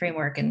Danielson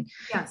framework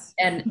yes,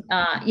 and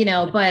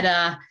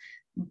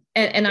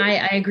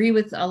I agree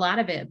with a lot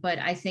of it, but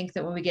I think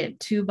that when we get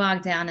too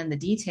bogged down in the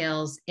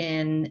details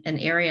in an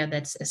area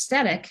that's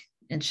aesthetic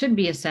and should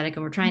be aesthetic,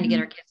 and we're trying to get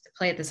our kids to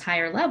play at this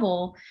higher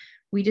level,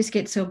 we just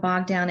get so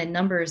bogged down in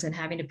numbers and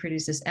having to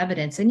produce this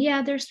evidence. And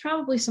yeah, there's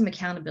probably some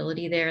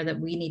accountability there that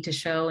we need to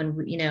show, and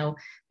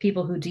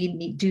people who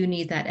do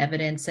need that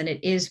evidence, and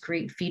it is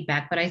great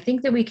feedback. But I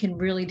think that we can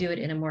really do it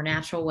in a more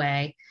natural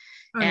way,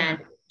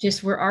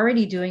 just we're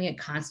already doing it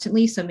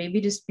constantly. So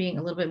maybe just being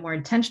a little bit more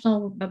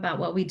intentional about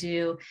what we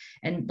do.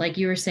 And like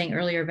you were saying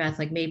earlier, Beth,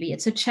 like maybe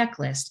it's a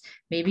checklist,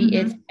 maybe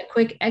it's a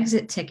quick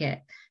exit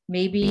ticket.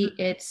 Maybe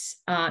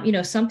it's,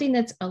 something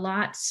that's a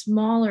lot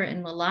smaller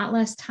and a lot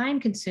less time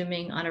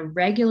consuming on a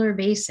regular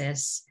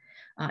basis.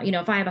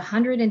 If I have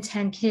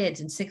 110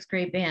 kids in 6th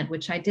grade band,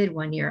 which I did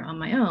one year on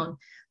my own,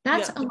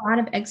 that's a lot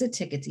of exit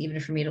tickets even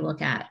for me to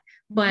look at.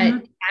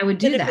 But I would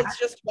do that. If it's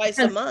just twice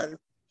a month.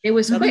 It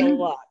was quick.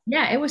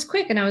 Yeah, it was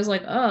quick. And I was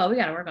like, oh, we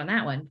got to work on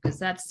that one because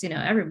that's,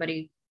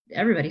 everybody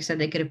said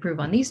they could improve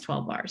on these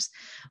 12 bars.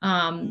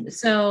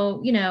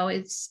 So,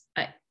 it's,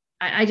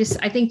 I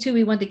think too,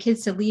 we want the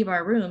kids to leave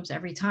our rooms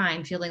every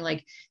time feeling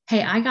like,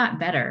 hey, I got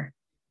better.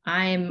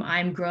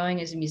 I'm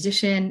growing as a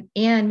musician,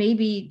 and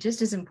maybe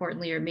just as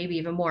importantly, or maybe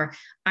even more,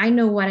 I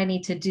know what I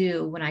need to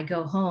do when I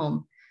go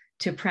home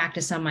to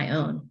practice on my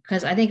own.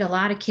 Because I think a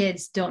lot of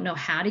kids don't know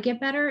how to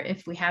get better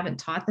if we haven't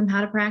taught them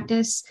how to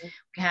practice.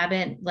 We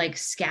haven't like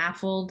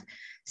scaffolded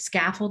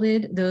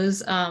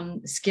those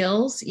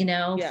skills,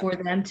 for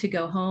them to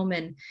go home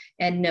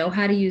and know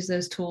how to use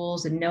those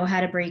tools and know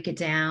how to break it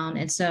down.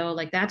 And so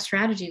like that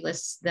strategy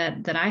list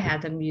that I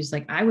had them use,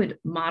 like I would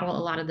model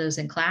a lot of those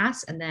in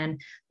class, and then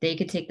they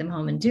could take them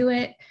home and do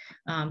it,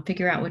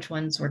 figure out which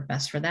ones work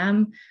best for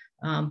them.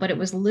 But it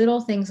was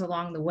little things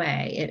along the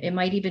way. It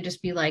might even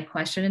just be like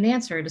question and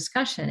answer,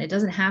 discussion. It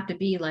doesn't have to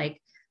be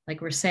like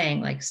we're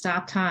saying, like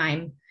stop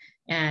time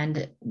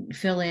and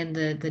fill in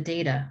the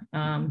data.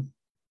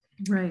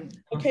 Right.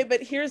 Okay,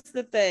 but here's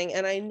the thing,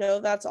 and I know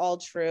that's all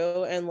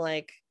true, and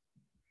like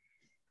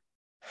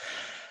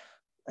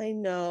I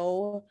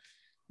know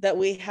that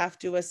we have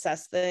to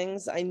assess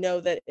things. I know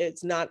that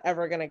it's not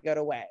ever going to go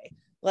away.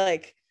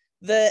 Like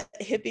the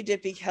hippy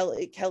dippy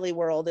Kelly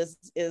world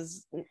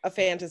is a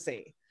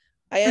fantasy.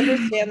 I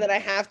understand that I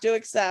have to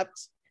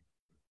accept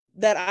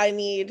that I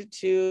need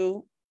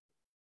to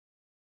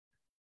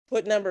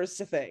put numbers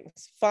to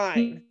things.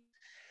 Fine.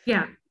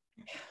 Yeah.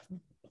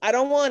 I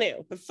don't want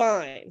to, but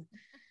fine.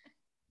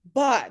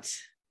 But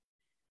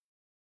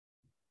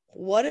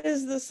what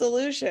is the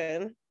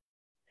solution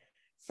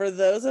for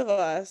those of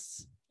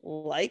us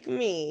like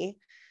me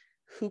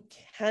who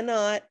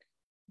cannot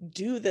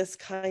do this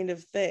kind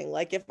of thing?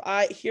 Like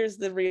here's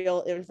the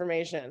real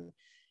information.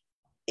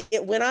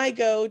 When I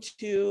go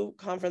to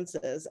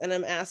conferences and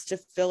I'm asked to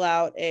fill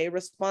out a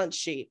response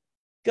sheet,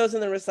 goes in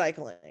the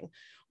recycling.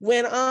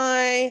 When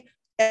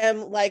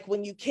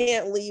you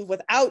can't leave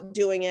without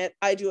doing it,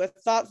 I do a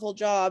thoughtful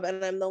job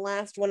and I'm the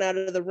last one out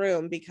of the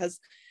room, because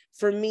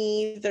for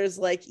me, there's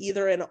like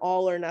either an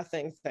all or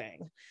nothing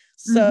thing.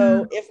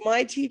 So if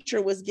my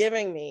teacher was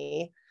giving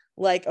me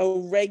like a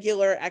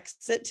regular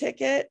exit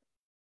ticket,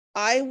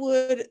 I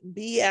would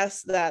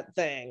BS that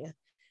thing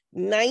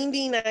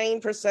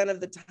 99% of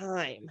the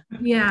time.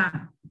 Yeah.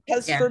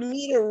 Because for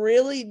me to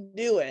really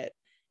do it,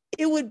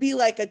 it would be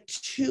like a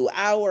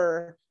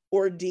 2-hour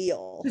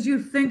ordeal. Because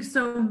you think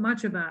so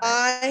much about it.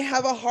 I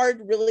have a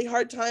really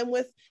hard time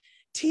with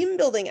team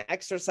building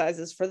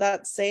exercises for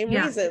that same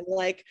reason.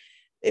 Like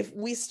if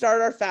we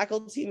start our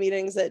faculty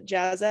meetings at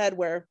Jazz Ed,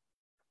 where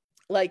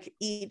like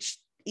each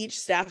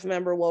staff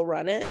member will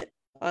run it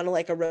on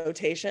like a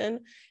rotation,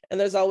 and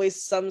there's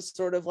always some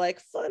sort of like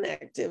fun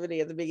activity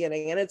at the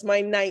beginning, and it's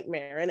my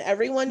nightmare, and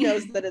everyone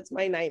knows that it's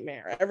my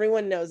nightmare.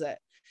 Everyone knows it.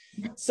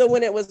 So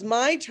when it was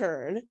my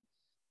turn,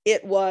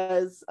 it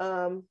was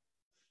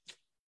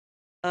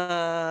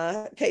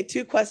okay,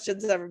 2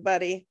 questions,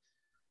 everybody.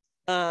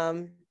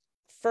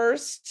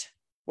 First,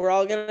 we're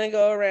all gonna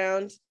go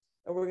around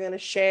and we're gonna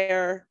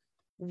share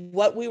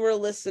what we were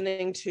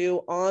listening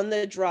to on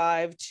the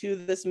drive to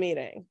this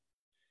meeting.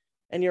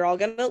 And you're all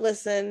gonna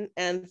listen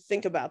and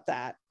think about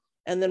that.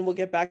 And then we'll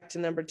get back to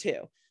number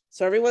 2.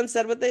 So everyone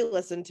said what they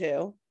listened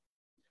to.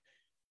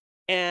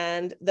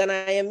 And then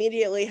I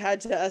immediately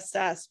had to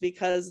assess,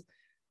 because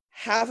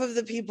half of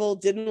the people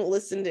didn't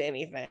listen to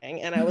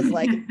anything. And I was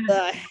like,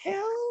 the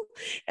hell?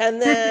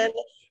 And then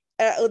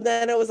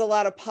it was a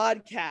lot of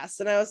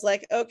podcasts. And I was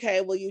like, okay,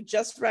 well, you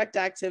just wrecked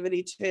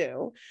activity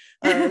 2,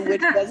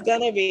 which was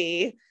going to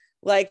be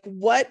like,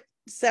 what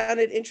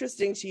sounded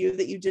interesting to you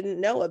that you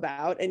didn't know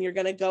about? And you're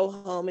going to go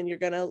home and you're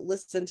going to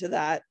listen to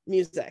that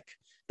music.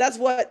 That's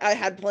what I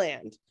had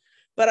planned.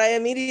 But I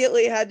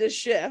immediately had to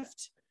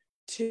shift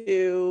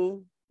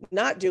to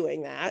not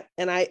doing that.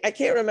 And I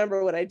can't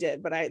remember what I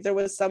did, but there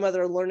was some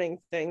other learning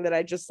thing that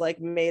I just like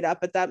made up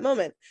at that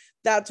moment.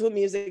 That's what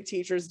music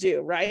teachers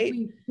do, right?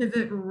 We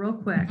pivot real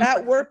quick.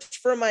 That worked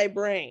for my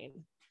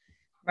brain.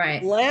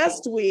 Right.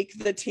 Last week,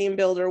 the team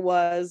builder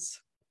was,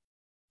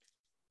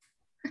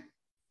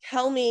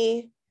 tell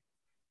me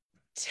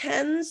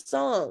 10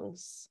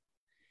 songs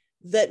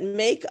that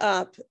make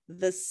up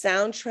the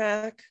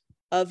soundtrack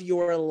of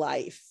your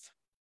life.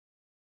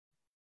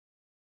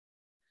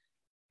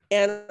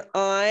 And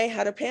I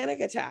had a panic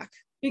attack.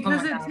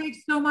 Because it takes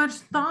so much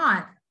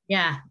thought.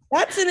 Yeah.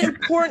 That's an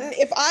important,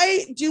 if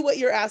I do what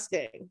you're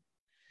asking,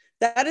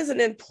 that is an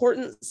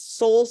important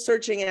soul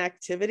searching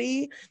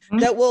activity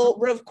that will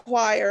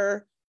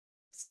require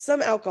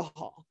some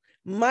alcohol,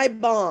 my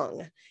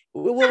bong. It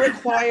will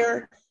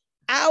require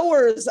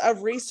hours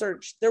of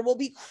research. There will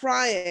be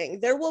crying.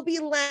 There will be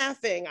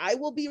laughing. I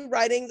will be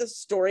writing the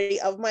story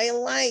of my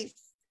life.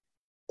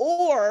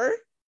 Or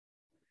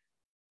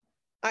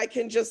I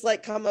can just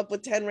like come up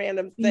with 10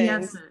 random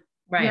things.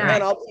 Right. And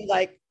Right. I'll be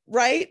like,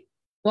 right?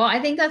 Well,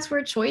 I think that's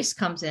where choice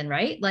comes in,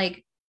 right?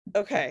 Like,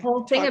 okay. The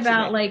whole thing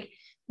about like,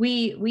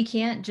 we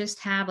can't just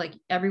have like,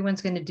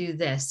 everyone's going to do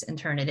this and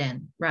turn it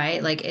in,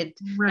 right? Like that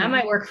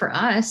might work for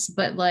us,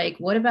 but like,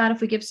 what about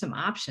if we give some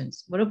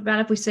options? What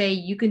about if we say,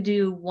 you can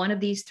do one of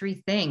these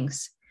 3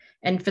 things?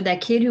 And for that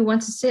kid who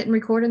wants to sit and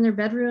record in their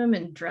bedroom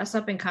and dress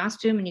up in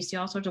costume, and you see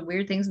all sorts of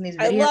weird things in these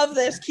videos. I love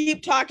this.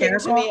 Keep talking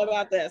to me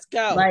about this.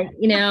 Go. Like,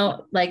 you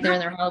know, like they're in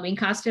their Halloween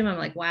costume. I'm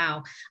like,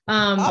 wow.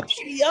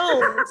 You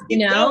know,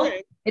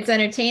 going. It's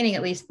entertaining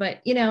at least, but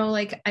you know,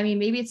 like, I mean,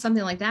 maybe it's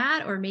something like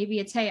that, or maybe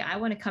it's, hey, I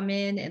want to come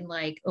in and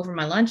like over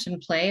my lunch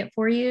and play it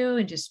for you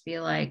and just be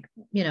like,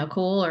 you know,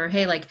 cool. Or,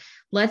 hey, like,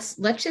 let's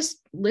just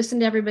listen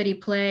to everybody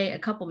play a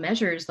couple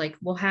measures. Like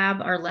we'll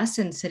have our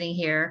lesson sitting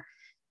here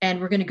and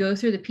we're going to go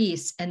through the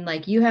piece, and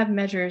like, you have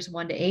measures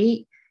 1 to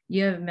 8,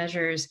 you have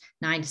measures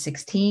 9 to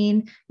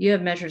 16, you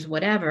have measures,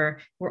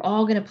 whatever. We're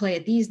all going to play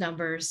at these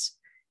numbers,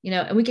 you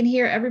know, and we can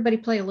hear everybody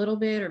play a little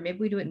bit, or maybe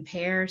we do it in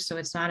pairs, so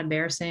it's not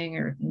embarrassing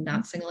or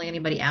not singling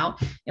anybody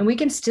out. And we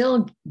can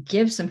still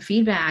give some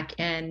feedback,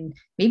 and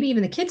maybe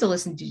even the kids will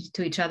listen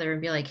to each other and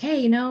be like, hey,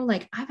 you know,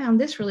 like I found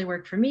this really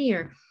worked for me,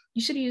 or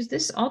you should use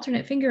this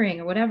alternate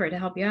fingering or whatever to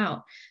help you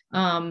out.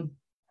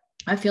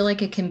 I feel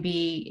like it can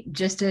be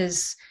just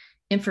as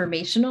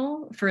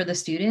informational for the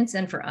students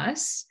and for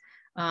us,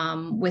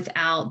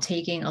 without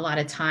taking a lot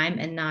of time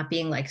and not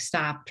being like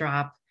stop,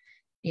 drop,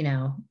 you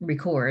know,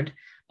 record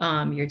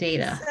your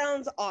data.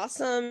 Sounds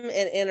awesome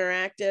and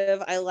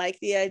interactive. I like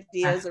the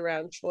ideas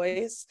around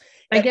choice.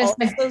 I guess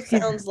it also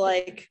sounds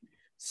like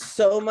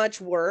so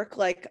much work,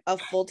 like a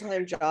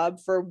full-time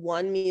job for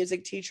one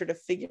music teacher to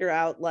figure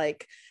out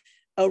like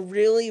a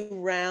really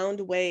round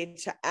way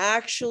to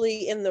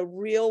actually in the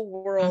real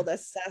world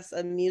assess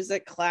a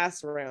music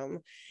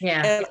classroom.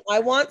 Yeah. And I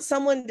want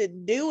someone to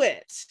do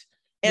it.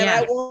 And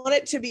I want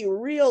it to be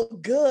real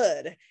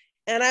good.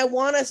 And I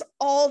want us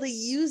all to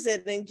use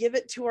it and give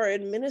it to our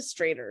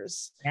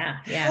administrators. Yeah.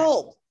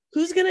 Help.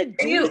 Who's going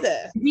to do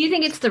this? Do you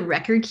think it's the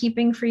record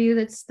keeping for you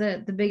that's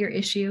the bigger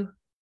issue?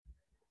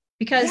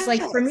 Because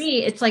like for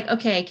me, it's like,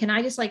 okay, can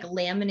I just like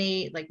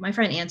laminate, like my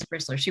friend Ann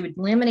Sprisler, she would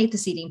laminate the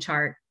seating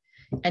chart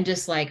and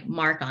just like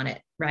mark on it,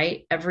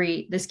 right?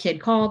 This kid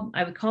called,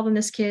 I would call them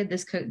this kid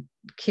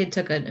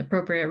took an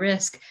appropriate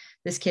risk.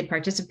 This kid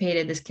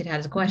participated. This kid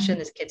has a question.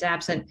 This kid's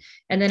absent.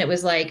 And then it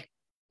was like,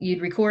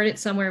 you'd record it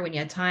somewhere when you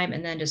had time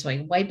and then just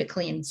like wipe it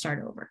clean and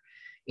start over.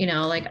 You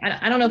know, like,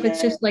 I don't know if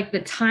it's just like the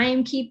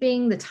time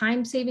keeping, the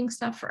time saving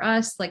stuff for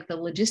us, like the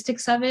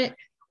logistics of it,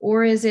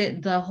 or is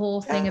it the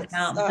whole thing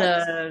about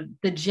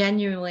the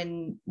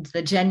genuineness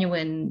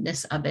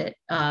of it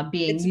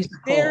being it's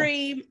musical?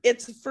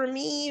 It's for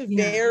me,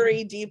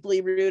 very deeply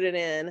rooted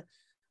in,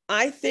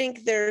 I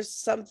think there's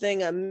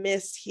something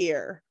amiss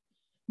here.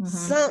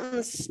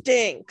 Something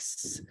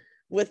stinks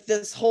with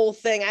this whole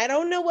thing. I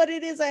don't know what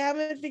it is. I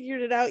haven't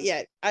figured it out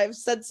yet. I've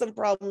said some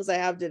problems I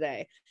have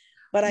today,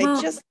 but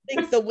I just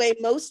think the way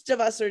most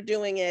of us are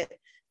doing it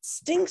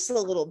stinks a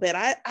little bit.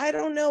 I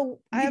don't know.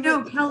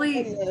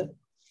 Kelly,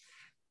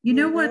 you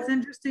know what's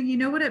interesting? You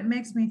know what it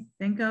makes me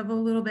think of a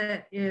little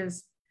bit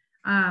is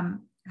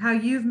how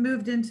you've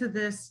moved into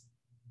this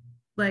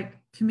like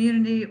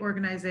community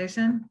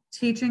organization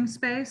teaching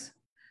space,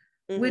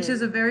 which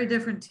is a very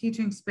different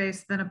teaching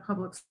space than a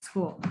public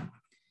school.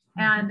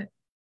 And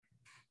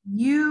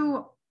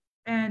you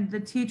and the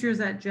teachers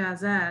at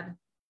Jazz Ed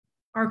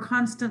are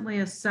constantly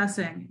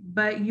assessing,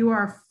 but you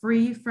are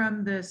free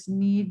from this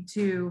need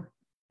to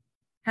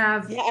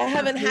have. Yeah, I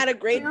haven't had a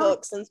grade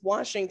book since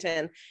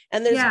Washington,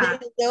 and there's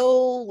been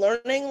no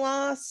learning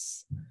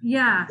loss.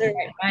 Yeah,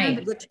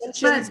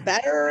 retention's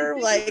better.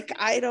 Like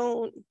I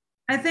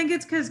think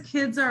it's because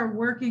kids are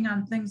working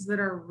on things that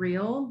are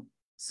real.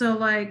 So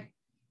like,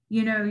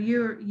 you know,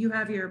 you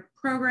have your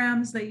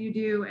programs that you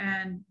do,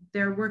 and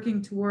they're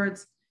working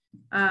towards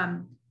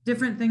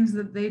different things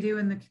that they do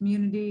in the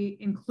community,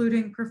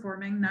 including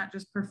performing, not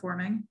just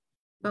performing,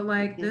 but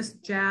like this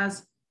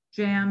jazz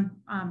jam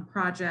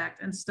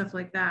project and stuff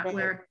like that,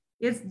 where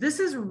this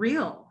is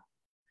real.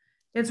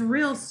 It's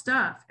real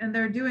stuff, and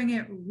they're doing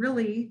it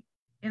really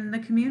in the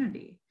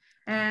community.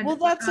 And well,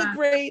 that's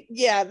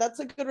that's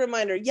a good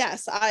reminder.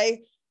 Yes, I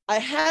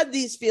had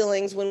these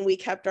feelings when we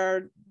kept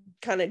our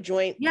kind of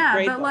joint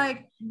grade but book.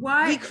 like,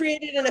 why we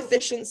created an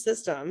efficient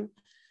system,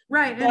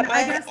 right? And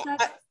I guess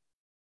that's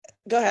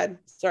go ahead,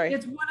 sorry.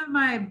 It's one of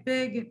my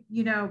big,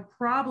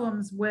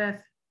 problems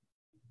with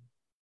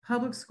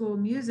public school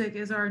music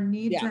is our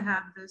need to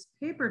have this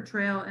paper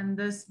trail and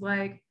this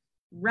like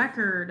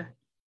record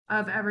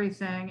of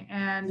everything.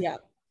 And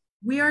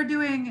we are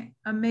doing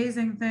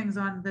amazing things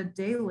on the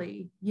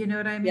daily, you know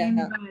what I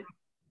mean?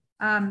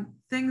 But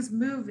things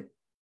move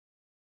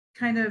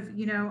kind of,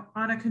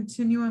 on a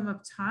continuum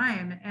of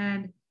time,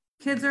 and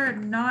kids are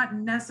not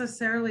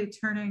necessarily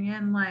turning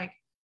in like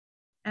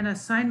an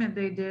assignment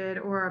they did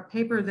or a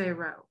paper they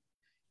wrote.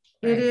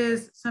 Right. It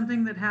is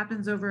something that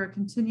happens over a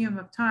continuum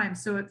of time.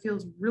 So it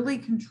feels really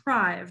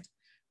contrived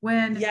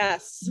when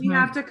we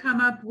have to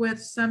come up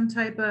with some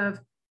type of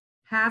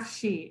half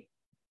sheet,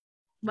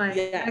 like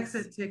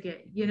exit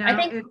ticket,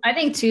 I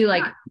think too,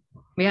 like,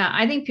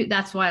 I think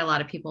that's why a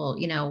lot of people,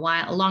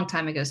 why a long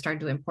time ago started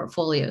doing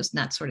portfolios and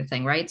that sort of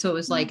thing. Right. So it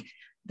was like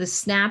the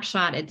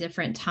snapshot at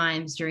different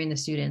times during the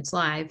student's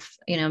life,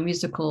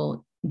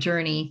 musical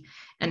journey,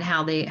 and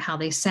how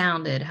they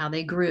sounded, how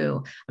they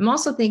grew. I'm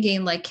also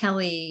thinking, like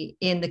Kelly,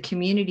 in the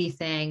community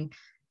thing,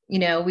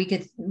 we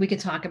could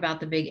talk about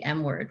the big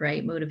M word,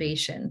 right?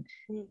 Motivation.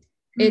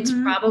 It's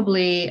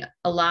probably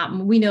a lot.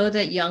 We know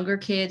that younger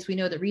kids, we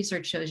know that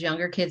research shows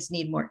younger kids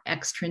need more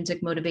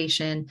extrinsic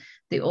motivation.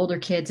 The older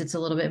kids, it's a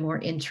little bit more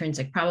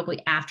intrinsic,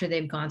 probably after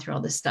they've gone through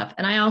all this stuff.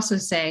 And I also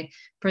say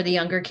for the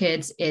younger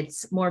kids,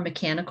 it's more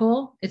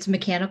mechanical. It's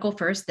mechanical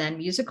first, then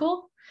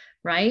musical,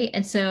 right?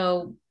 And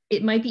so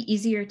it might be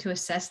easier to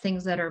assess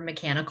things that are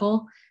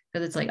mechanical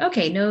because it's like,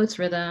 okay, notes,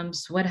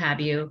 rhythms, what have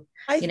you.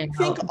 I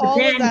think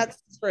all of that's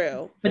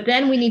true. But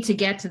then we need to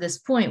get to this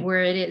point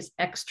where it is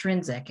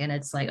extrinsic, and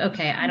it's like,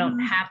 okay, I don't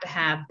have to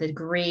have the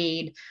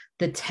grade,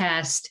 the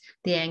test,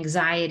 the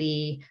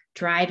anxiety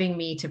driving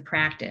me to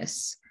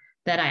practice,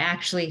 that I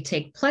actually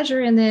take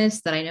pleasure in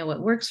this, that I know what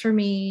works for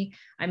me.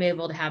 I'm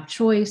able to have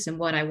choice in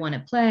what I want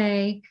to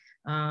play.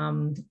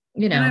 And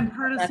I'm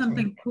part of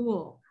something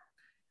cool.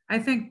 I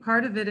think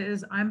part of it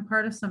is I'm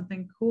part of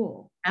something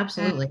cool.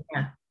 Absolutely.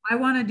 And I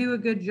want to do a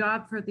good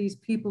job for these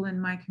people in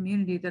my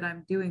community that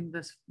I'm doing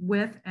this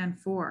with and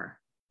for.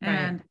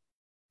 And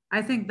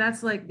I think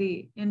that's like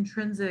the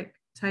intrinsic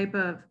type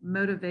of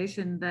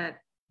motivation that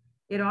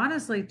it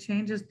honestly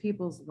changes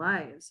people's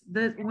lives.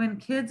 That when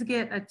kids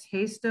get a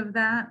taste of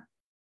that,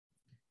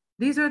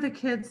 these are the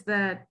kids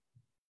that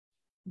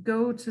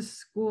go to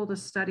school to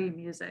study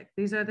music.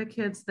 These are the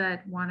kids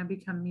that want to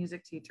become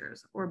music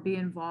teachers or be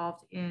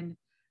involved in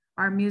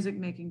our music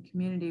making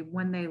community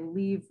when they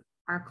leave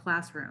our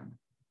classroom.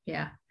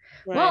 Yeah.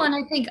 Right. Well, and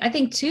I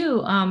think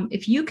too,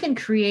 if you can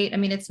create,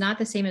 it's not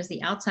the same as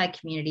the outside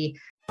community.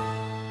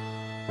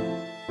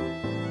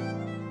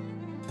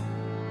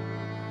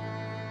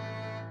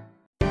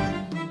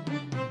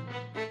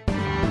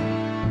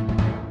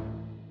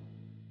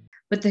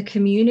 But the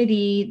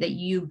community that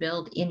you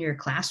build in your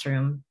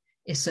classroom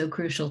is so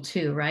crucial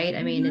too, right?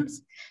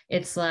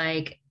 It's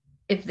like,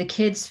 if the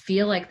kids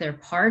feel like they're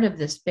part of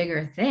this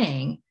bigger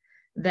thing,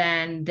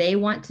 then they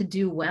want to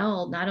do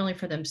well, not only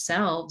for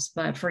themselves,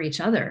 but for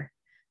each other.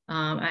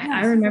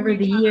 I remember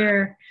the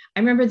year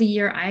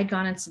I had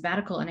gone on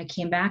sabbatical and I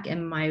came back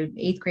and my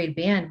 8th grade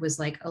band was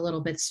like a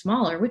little bit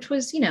smaller, which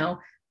was,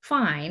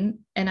 fine.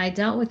 And I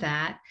dealt with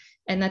that.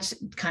 And that's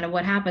kind of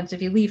what happens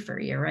if you leave for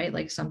a year, right?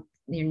 Like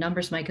your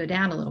numbers might go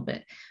down a little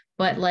bit.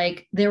 But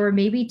like there were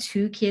maybe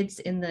 2 kids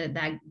in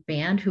that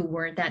band who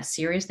weren't that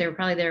serious. They were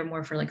probably there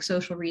more for like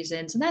social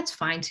reasons, and that's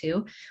fine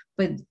too.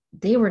 But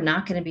they were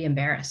not going to be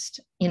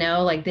embarrassed,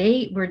 like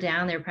they were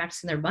down there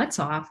practicing their butts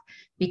off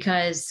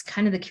because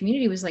kind of the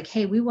community was like,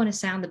 hey, we want to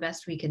sound the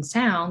best we can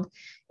sound.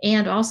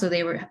 And also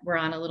they were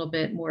on a little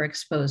bit more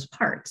exposed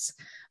parts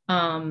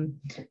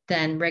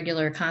than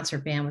regular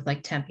concert band with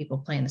like 10 people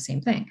playing the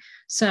same thing.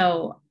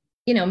 So,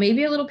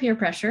 maybe a little peer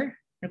pressure.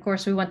 Of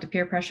course, we want the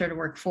peer pressure to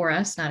work for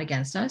us, not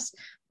against us,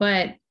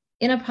 but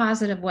in a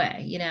positive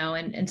way,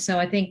 and so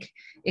I think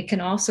it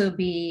can also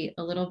be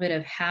a little bit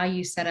of how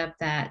you set up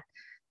that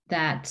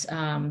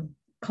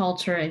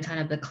culture and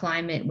kind of the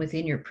climate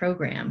within your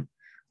program.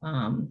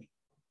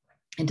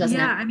 It doesn't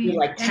have to be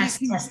like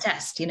test.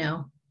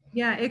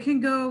 Yeah, it can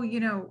go,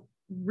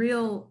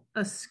 real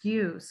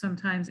askew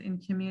sometimes in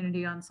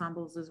community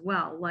ensembles as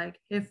well. Like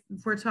if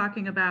we're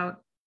talking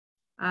about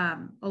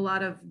a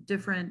lot of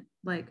different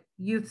like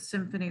youth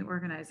symphony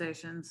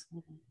organizations,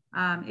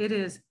 it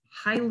is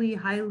highly,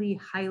 highly,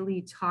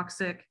 highly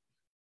toxic,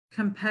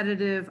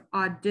 competitive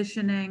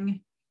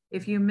auditioning.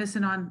 If you miss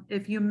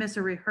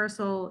a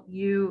rehearsal,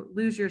 you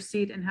lose your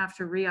seat and have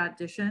to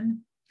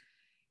re-audition.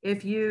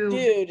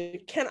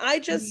 Can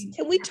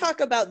we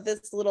talk about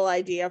this little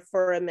idea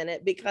for a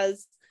minute?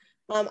 Because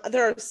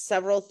there are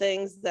several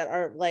things that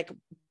are like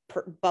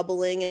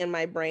bubbling in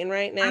my brain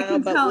right now. I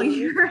can but tell when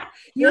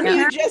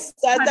you just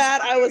said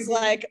that, I was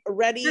like,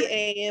 ready,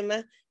 aim,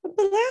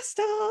 blast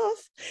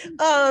off.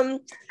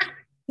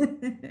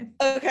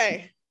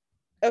 Okay.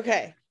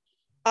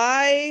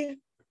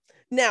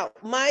 Now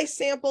my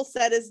sample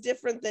set is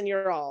different than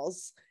your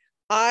all's.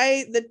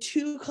 The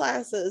 2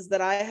 classes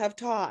that I have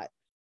taught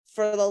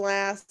for the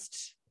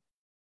last,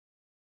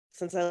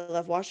 since I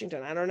left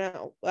Washington, I don't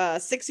know,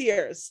 6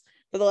 years,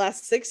 for the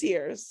last 6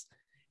 years,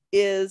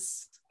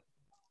 is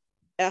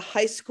a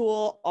high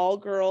school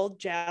all-girl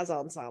jazz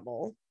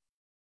ensemble.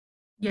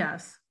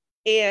 Yes.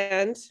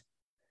 And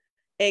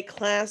a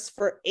class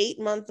for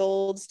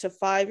 8-month-olds to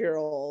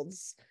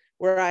 5-year-olds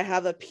where I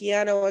have a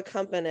piano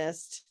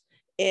accompanist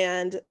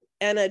and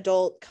an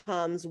adult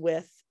comes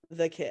with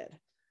the kid.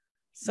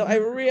 So I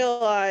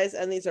realize,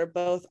 and these are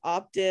both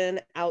opt-in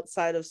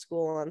outside of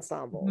school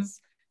ensembles.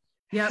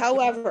 Yep.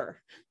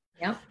 However,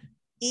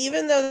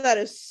 even though that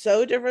is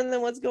so different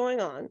than what's going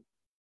on,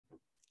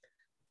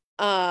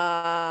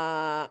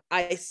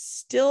 I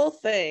still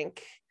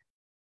think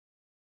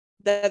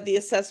that the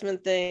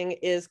assessment thing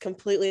is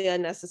completely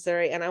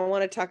unnecessary. And I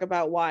want to talk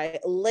about why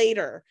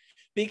later,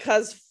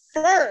 because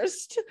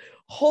first,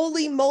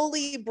 holy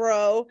moly,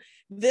 bro,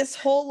 this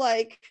whole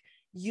like,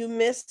 you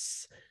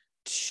miss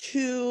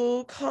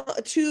two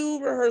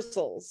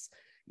rehearsals,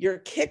 you're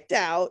kicked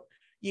out,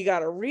 you got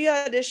to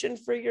re-audition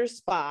for your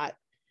spot.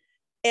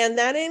 And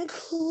that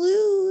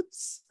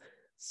includes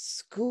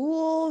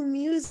school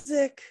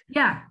music.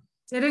 Yeah,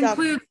 it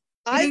includes.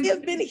 I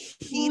have been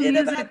heated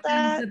about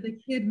that. The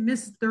kid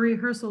missed the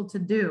rehearsal to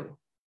do.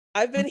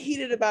 I've been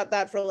heated about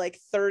that for like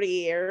 30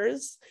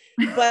 years.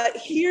 But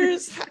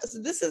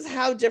this is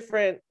how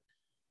different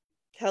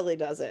Kelly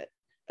does it.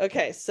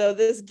 Okay, so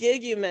this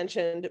gig you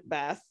mentioned,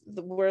 Beth,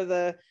 where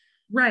the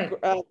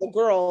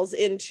girls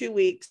in 2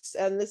 weeks,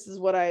 and this is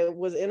what I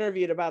was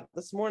interviewed about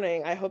this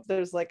morning. I hope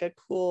there's like a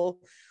cool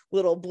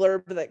little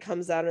blurb that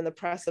comes out in the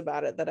press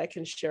about it that I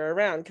can share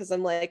around, because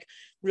I'm like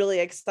really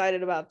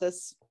excited about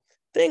this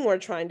thing we're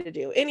trying to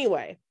do.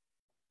 Anyway,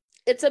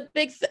 it's a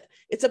big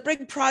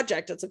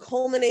project. It's a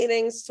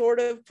culminating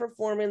sort of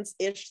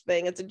performance-ish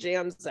thing. It's a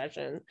jam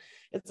session.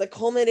 It's a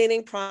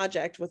culminating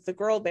project with the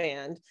girl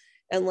band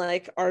and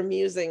like our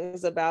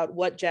musings about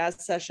what jam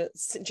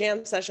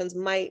sessions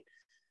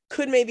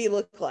could maybe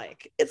look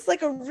like. It's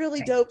like a really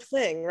dope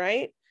thing,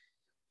 right?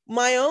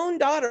 My own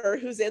daughter,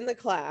 who's in the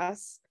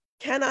class,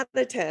 cannot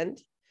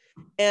attend,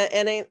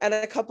 and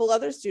a couple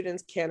other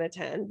students can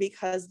attend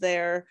because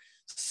their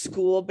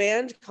school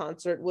band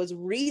concert was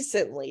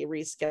recently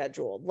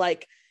rescheduled.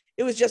 Like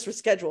it was just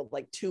rescheduled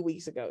like 2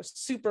 weeks ago,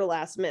 super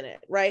last minute,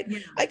 right? Yeah.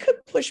 I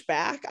could push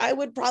back. I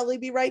would probably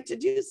be right to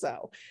do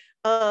so.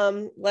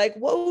 Like,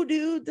 whoa,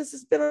 dude, this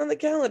has been on the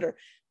calendar.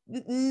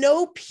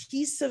 No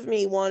piece of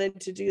me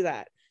wanted to do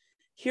that.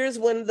 Here's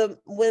when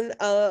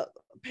a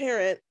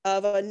parent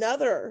of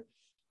another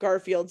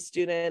Garfield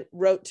student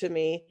wrote to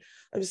me,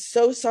 I'm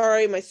so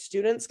sorry, my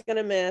student's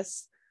gonna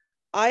miss.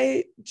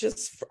 I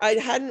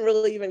hadn't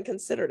really even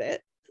considered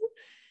it.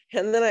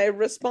 And then I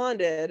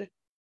responded,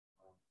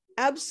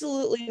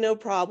 absolutely no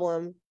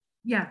problem.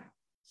 Yeah.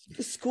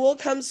 School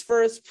comes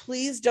first.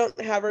 Please don't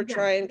have her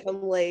try and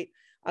come late.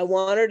 I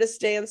want her to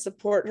stay and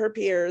support her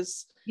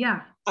peers.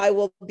 Yeah. I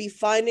will be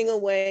finding a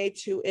way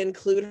to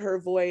include her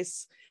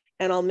voice,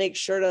 and I'll make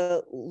sure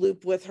to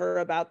loop with her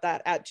about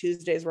that at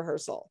Tuesday's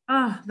rehearsal.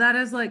 Oh, that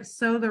is like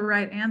so the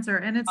right answer.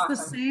 And it's awesome.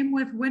 The same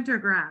with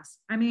Wintergrass.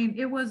 I mean,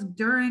 it was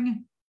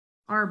during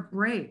our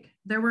break.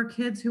 There were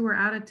kids who were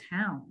out of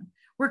town.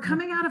 We're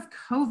coming out of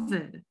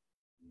COVID.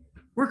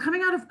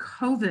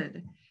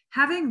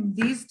 Having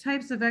these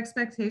types of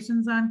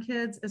expectations on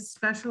kids,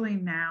 especially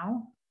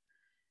now,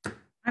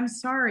 I'm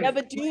sorry. Yeah,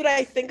 but dude,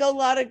 I think a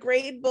lot of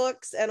grade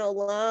books and a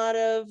lot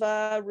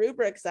of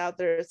rubrics out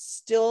there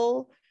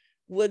still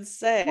would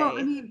say, well,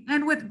 I mean,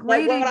 and with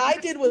grading, what I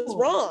did was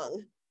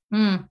wrong.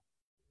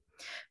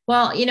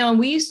 Well,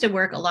 we used to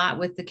work a lot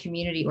with the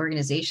community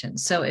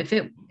organizations. So if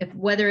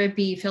whether it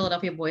be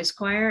Philadelphia Boys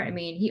Choir, I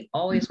mean, he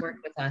always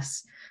worked with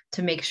us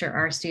to make sure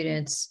our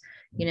students,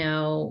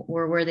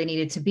 were where they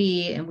needed to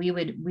be. And we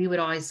would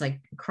always like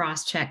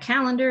cross-check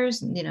calendars,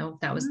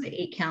 that was the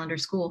 8-calendar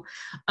school.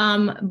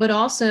 But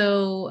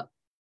also,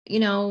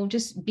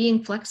 just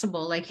being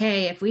flexible, like,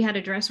 hey, if we had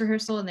a dress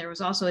rehearsal and there was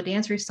also a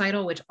dance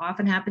recital, which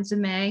often happens in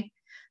May,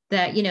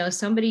 that,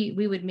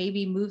 we would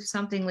maybe move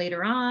something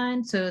later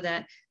on so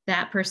that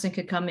person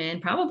could come in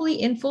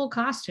probably in full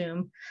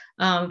costume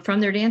from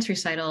their dance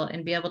recital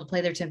and be able to play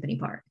their timpani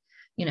part.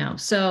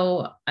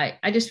 So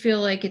I just feel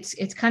like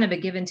it's kind of a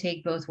give and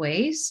take both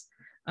ways.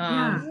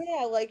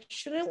 Like,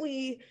 shouldn't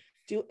we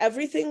do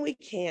everything we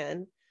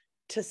can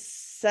to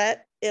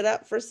set it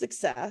up for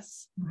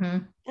success?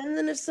 And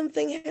then if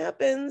something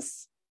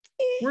happens,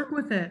 work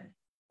with it.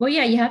 Well,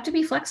 yeah, you have to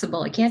be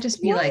flexible. It can't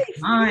just be like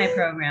my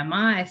program,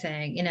 my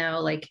thing,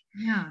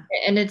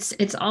 and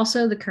it's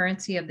also the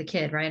currency of the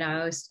kid, right? I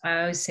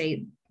always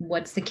say,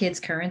 what's the kid's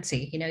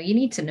currency? You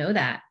need to know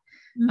that.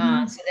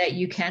 so that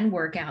you can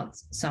work out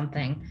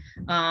something.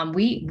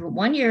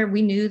 One year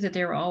we knew that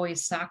there were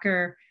always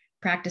soccer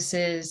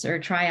practices or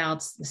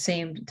tryouts the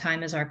same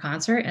time as our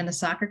concert, and the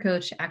soccer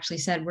coach actually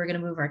said, we're going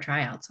to move our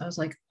tryouts. I was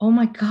like, oh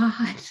my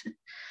God.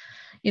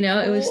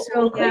 It was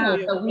so cool. Yeah.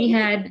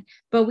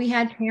 But we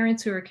had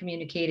parents who were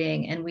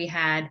communicating, and we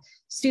had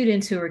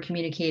students who were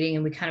communicating,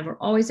 and we kind of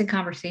were always in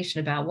conversation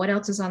about what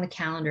else is on the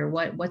calendar,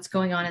 what's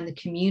going on in the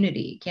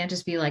community. It can't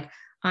just be like,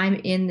 I'm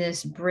in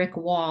this brick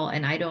wall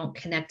and I don't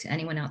connect to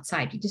anyone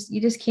outside.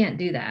 You just can't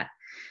do that.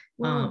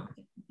 Well,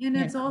 and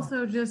it's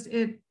also just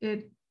it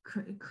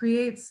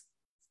creates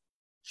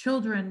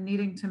children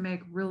needing to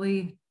make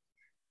really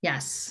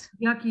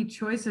yucky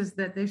choices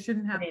that they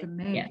shouldn't have to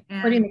make. Yeah.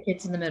 And putting the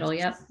kids in the middle.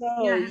 Yep.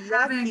 So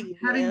having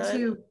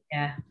to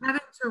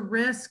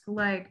risk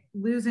like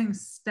losing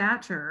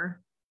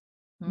stature,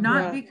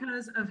 not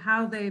because of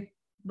how they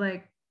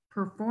like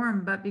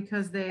perform, but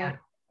because they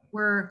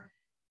were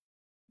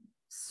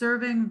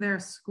serving their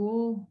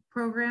school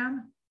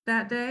program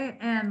that day.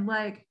 And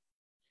like,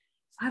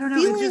 I don't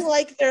know, feeling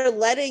like they're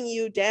letting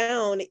you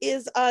down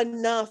is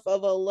enough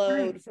of a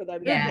load for them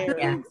to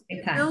carry.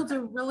 It builds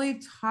a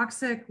really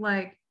toxic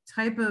like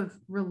type of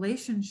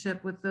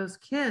relationship with those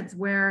kids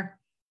where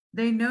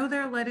they know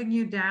they're letting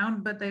you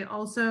down, but they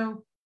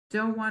also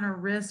don't want to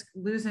risk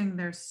losing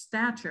their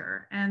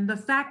stature. And the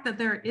fact that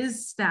there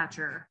is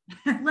stature,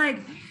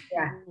 like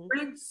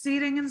ranked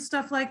seating and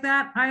stuff like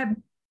that, I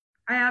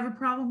have a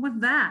problem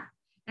with that.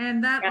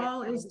 And that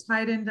all is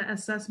tied into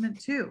assessment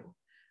too.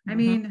 I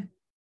mean,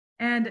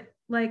 and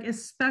like,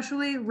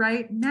 especially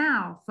right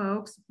now,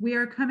 folks, we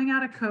are coming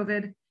out of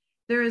COVID.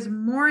 There is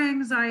more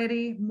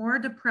anxiety, more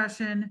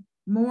depression,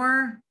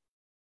 more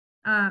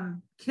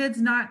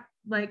kids not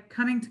like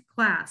coming to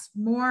class,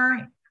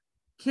 more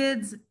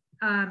kids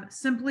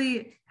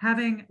simply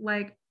having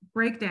like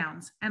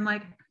breakdowns. And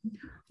like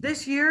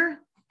this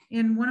year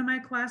in one of my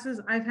classes,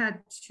 I've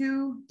had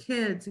 2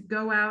 kids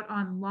go out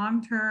on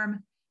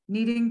long-term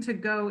needing to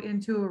go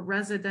into a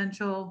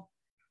residential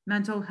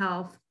mental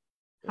health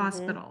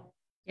hospital.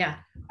 Yeah.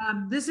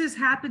 This is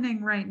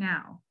happening right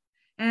now.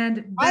 And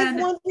then, I've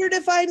wondered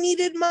if I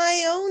needed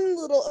my own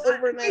little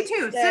overnight me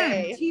too,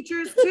 stay. same.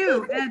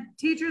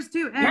 Teachers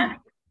too.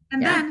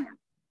 And then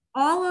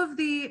all of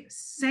the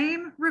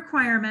same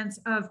requirements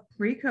of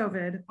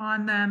pre-COVID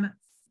on them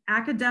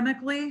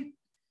academically,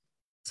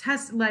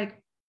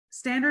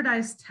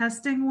 standardized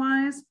testing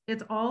wise,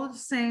 it's all the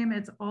same.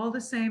 It's all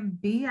the same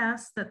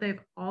BS that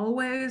they've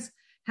always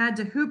had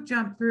to hoop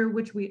jump through,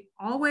 which we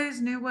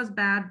always knew was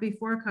bad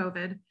before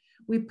COVID.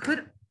 We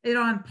put it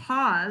on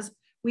pause.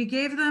 We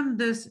gave them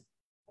this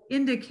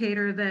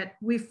indicator that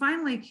we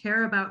finally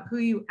care about who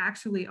you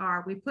actually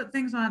are. We put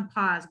things on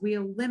pause. We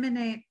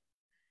eliminate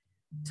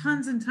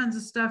tons and tons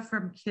of stuff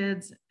from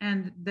kids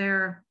and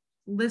their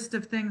list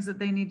of things that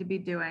they need to be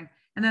doing.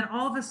 And then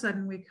all of a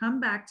sudden we come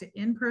back to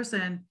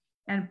in-person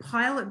and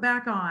pile it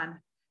back on,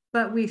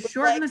 but we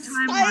shorten the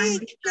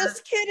timeline.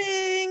 Just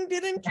kidding,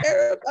 didn't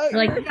care about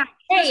like,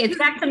 hey, it's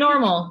back to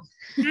normal.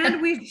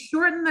 And we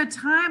shorten the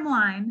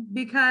timeline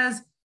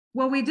because,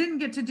 well, we didn't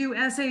get to do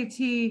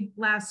SAT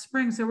last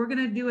spring, so we're going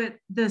to do it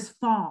this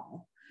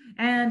fall.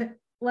 And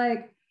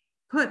like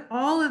put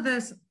all of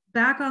this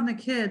back on the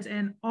kids,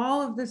 and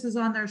all of this is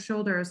on their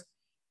shoulders.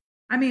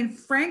 I mean,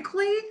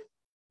 frankly,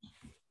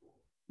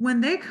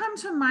 when they come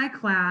to my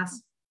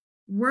class,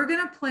 we're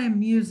going to play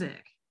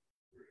music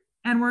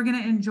and we're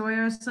going to enjoy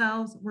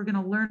ourselves. We're going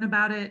to learn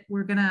about it.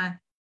 We're going to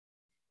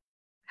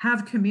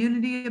have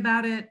community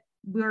about it.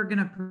 We're going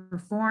to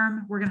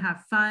perform. We're going to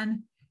have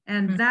fun.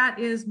 And that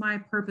is my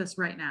purpose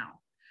right now.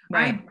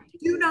 Right. I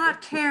do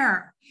not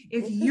care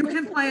if you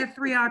can play a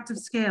 3-octave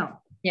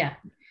scale. Yeah.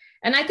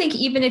 And I think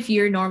even if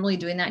you're normally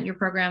doing that in your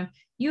program,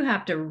 you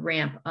have to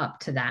ramp up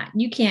to that.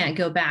 You can't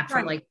go back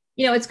from like,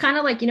 it's kind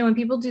of like, when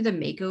people do the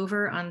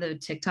makeover on the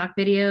TikTok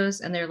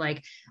videos and they're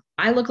like,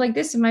 I look like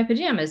this in my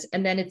pajamas.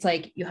 And then it's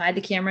like, you hide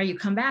the camera, you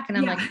come back and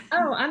I'm like,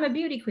 oh, I'm a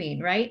beauty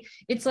queen, right?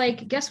 It's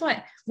like, guess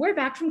what? We're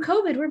back from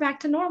COVID. We're back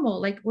to normal.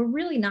 Like, we're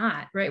really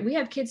not, right? We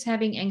have kids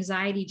having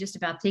anxiety just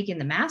about taking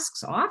the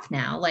masks off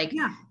now. Like,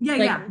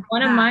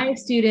 one of my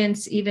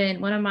students, even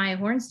one of my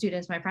horn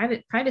students, my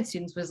private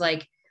students was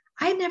like,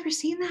 I'd never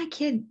seen that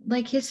kid,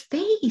 like his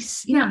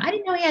face, I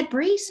didn't know he had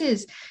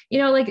braces,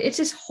 like it's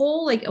this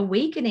whole like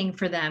awakening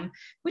for them,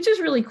 which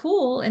is really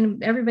cool.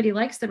 And everybody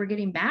likes that we're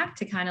getting back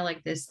to kind of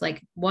like this,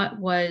 like what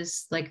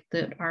was like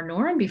our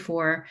norm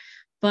before,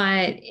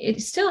 but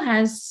it still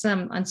has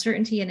some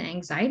uncertainty and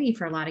anxiety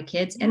for a lot of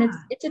kids. And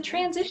it's a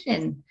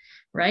transition,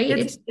 right?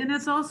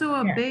 It's also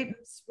a bait and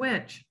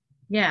switch.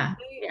 Yeah.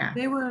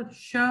 They were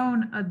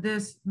shown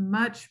this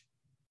much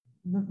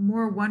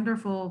more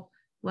wonderful,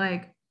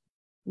 like,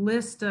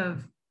 list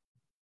of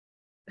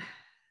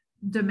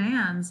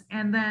demands,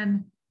 and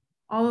then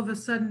all of a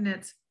sudden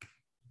it's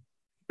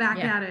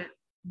back at it,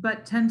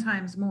 but 10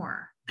 times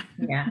more.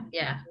 Yeah.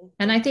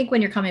 And I think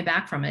when you're coming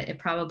back from it, it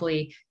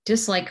probably,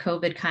 just like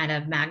COVID kind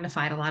of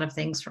magnified a lot of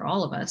things for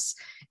all of us.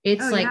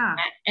 It's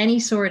any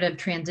sort of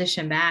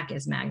transition back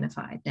is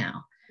magnified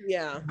now.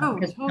 Yeah.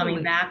 Because totally.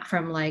 coming back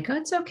from like, oh,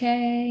 it's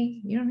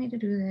okay, you don't need to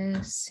do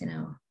this,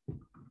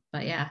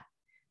 but yeah,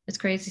 it's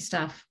crazy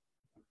stuff.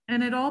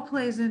 And it all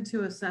plays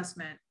into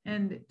assessment.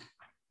 And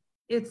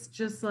it's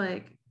just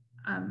like,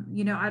 I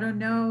don't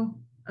know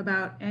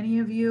about any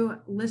of you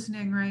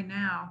listening right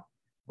now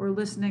or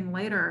listening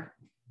later,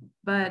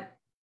 but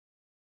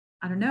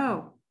I don't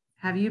know.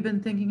 Have you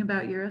been thinking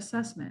about your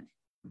assessment?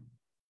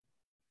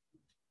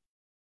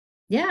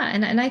 Yeah.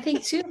 And I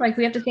think too, like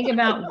we have to think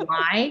about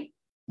why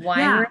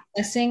we're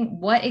assessing.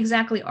 What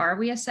exactly are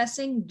we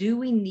assessing? Do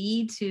we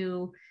need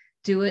to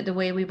do it the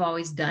way we've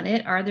always done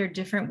it? Are there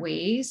different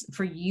ways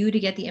for you to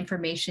get the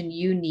information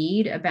you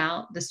need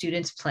about the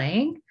students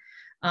playing?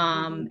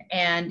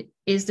 And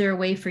is there a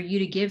way for you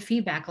to give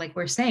feedback? Like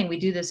we're saying, we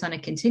do this on a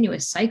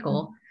continuous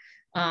cycle.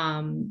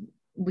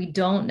 We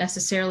don't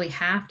necessarily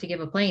have to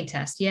give a playing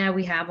test. Yeah,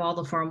 we have all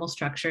the formal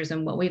structures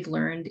and what we've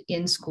learned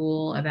in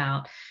school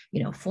about,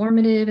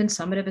 formative and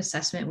summative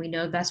assessment. We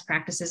know best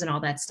practices and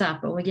all that stuff.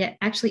 But when we get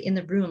actually in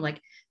the room,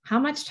 like how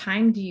much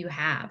time do you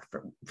have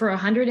for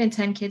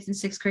 110 kids in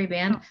sixth grade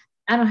band?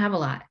 I don't have a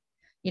lot.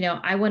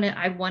 I want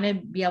to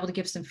be able to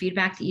give some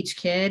feedback to each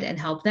kid and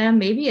help them.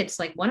 Maybe it's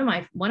like one of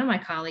my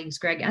colleagues,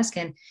 Greg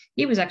Eskin,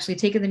 he was actually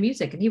taking the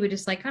music and he would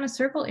just like kind of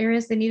circle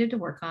areas they needed to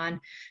work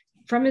on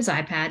from his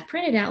iPad,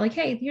 print it out like,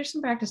 hey, here's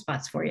some practice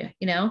spots for you,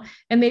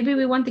 and maybe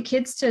we want the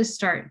kids to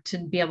start to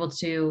be able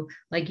to,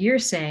 like you're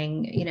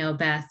saying,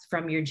 Beth,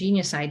 from your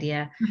genius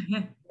idea,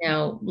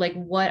 like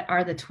what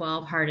are the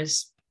 12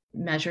 hardest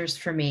measures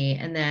for me?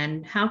 And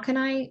then how can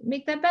I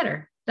make that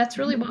better? That's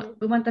really what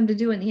we want them to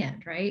do in the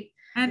end, right?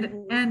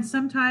 And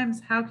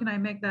sometimes, how can I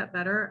make that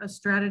better? A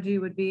strategy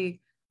would be,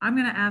 I'm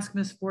going to ask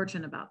Miss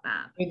Fortune about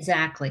that.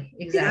 Exactly.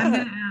 I'm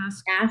going to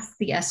ask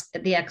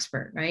the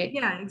expert, right?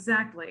 Yeah,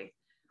 exactly.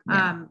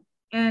 Yeah.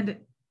 And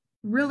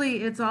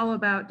really, it's all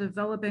about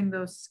developing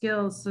those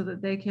skills so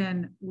that they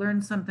can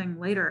learn something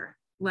later.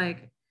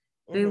 Like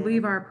they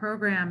leave our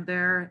program,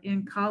 they're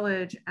in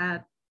college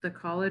at the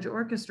college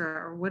orchestra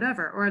or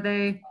whatever, or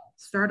they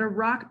start a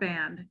rock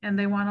band and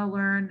they want to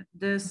learn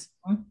this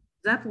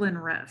Zeppelin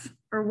riff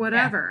or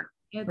whatever.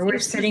 Yeah. Or we're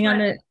sitting on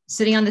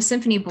the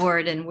symphony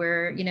board and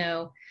we're,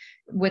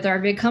 with our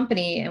big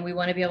company and we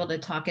want to be able to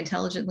talk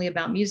intelligently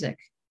about music.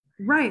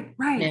 Right.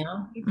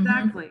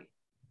 Exactly.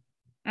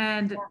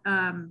 And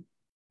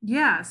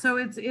so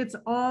it's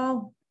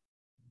all,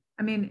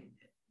 I mean,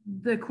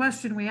 the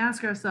question we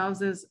ask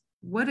ourselves is,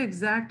 what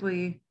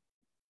exactly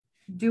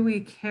do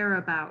we care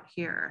about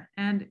here?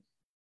 And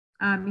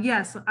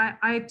yes,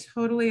 I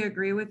totally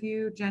agree with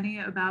you, Jenny,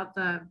 about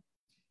the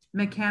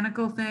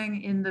mechanical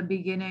thing in the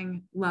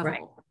beginning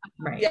level.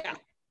 Right. Yeah,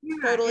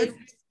 totally.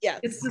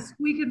 It's the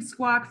squeak and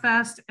squawk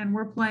fest and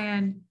we're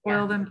playing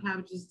Boil Them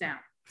Cabbages Down.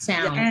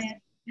 Sound. And,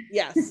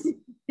 yes.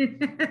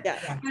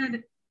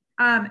 And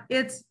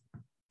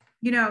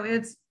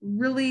it's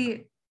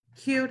really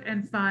cute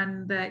and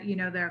fun that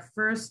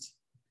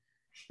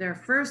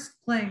their first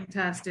playing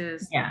test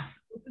is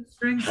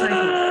string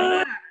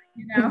cycle,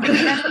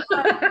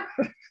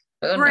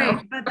 great.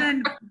 No.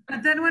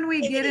 But then when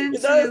we get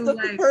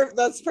into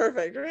that's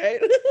perfect,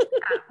 right?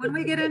 When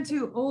we get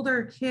into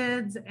older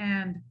kids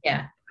and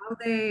how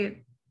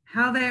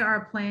they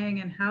are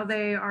playing and how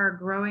they are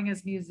growing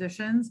as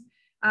musicians,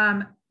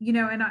 and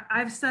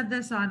I've said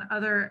this on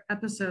other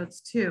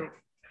episodes too.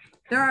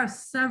 There are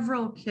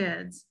several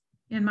kids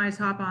in my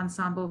top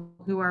ensemble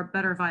who are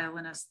better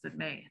violinists than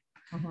me.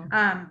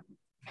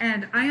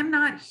 And I am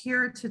not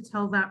here to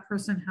tell that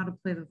person how to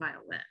play the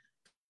violin.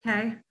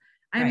 Okay.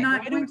 I'm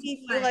not. Why do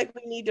we feel like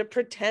we need to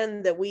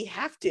pretend that we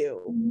have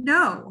to?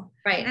 No.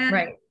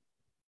 Right.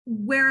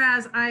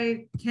 Whereas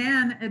I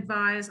can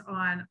advise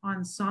on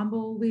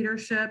ensemble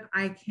leadership,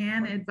 I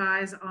can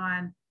advise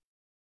on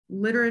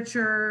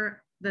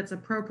literature that's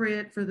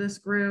appropriate for this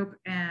group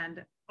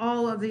and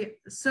all of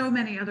so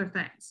many other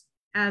things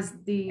as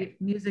the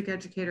music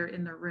educator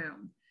in the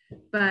room.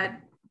 But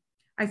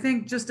I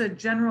think just a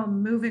general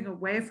moving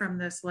away from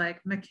this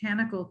like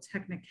mechanical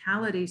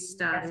technicality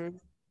stuff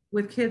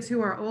with kids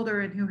who are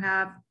older and who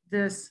have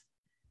this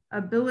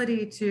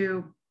ability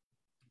to,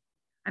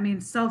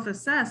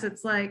 self-assess.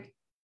 It's like,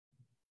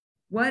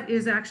 what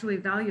is actually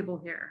valuable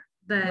here?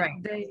 That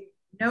they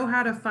know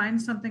how to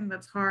find something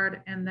that's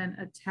hard and then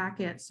attack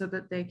it so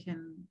that they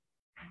can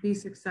be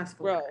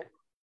successful. Right.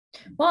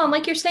 Well, and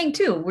like you're saying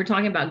too, we're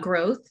talking about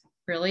growth,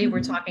 really.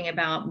 We're talking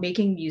about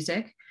making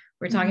music.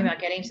 We're talking about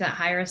getting to that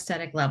higher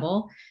aesthetic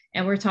level.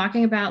 And we're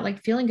talking about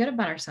like feeling good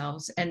about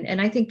ourselves. And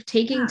I think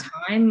taking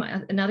time,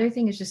 another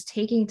thing is just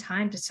taking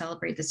time to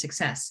celebrate the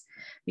success.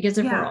 Because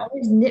if we're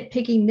always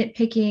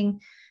nitpicking,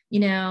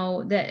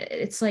 that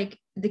it's like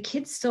the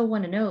kids still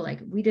want to know,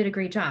 like, we did a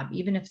great job,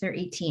 even if they're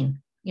 18,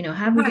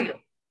 have we do.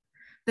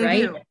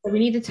 Right. So we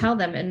need to tell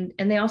them.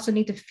 And they also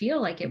need to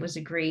feel like it was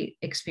a great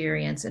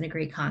experience and a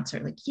great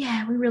concert. Like,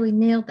 yeah, we really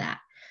nailed that,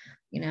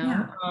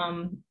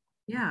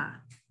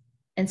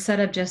 instead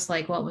of just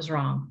like what was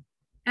wrong.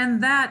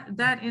 And that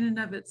in and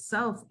of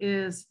itself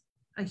is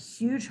a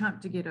huge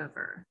hump to get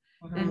over.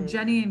 And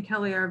Jenny and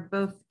Kelly are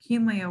both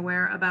keenly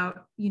aware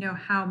about,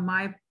 how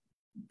my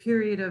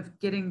period of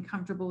getting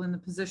comfortable in the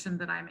position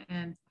that I'm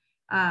in,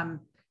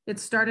 it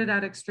started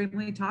out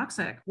extremely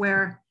toxic,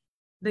 where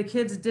the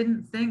kids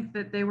didn't think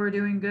that they were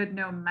doing good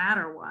no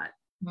matter what.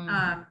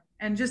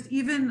 And just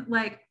even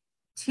like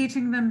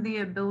teaching them the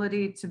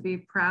ability to be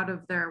proud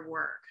of their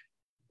work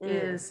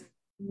is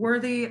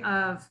worthy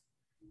of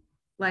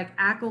like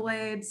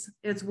accolades.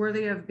 It's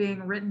worthy of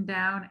being written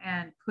down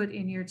and put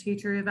in your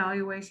teacher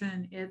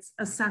evaluation. It's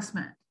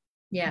assessment.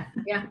 Yeah.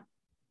 Yeah.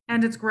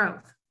 And it's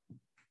growth.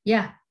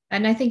 Yeah.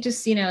 And I think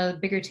just, the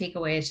bigger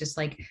takeaway is just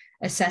like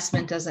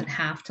assessment doesn't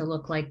have to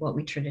look like what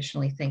we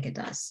traditionally think it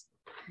does.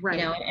 Right.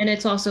 And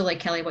it's also like,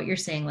 Kelly, what you're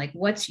saying, like,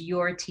 what's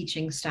your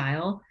teaching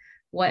style?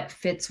 What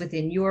fits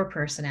within your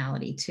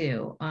personality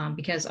too?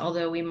 Because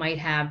although we might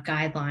have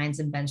guidelines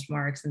and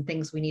benchmarks and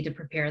things we need to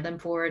prepare them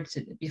for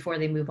before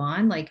they move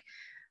on, like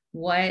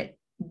what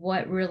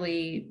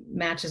really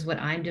matches what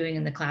I'm doing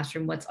in the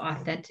classroom, what's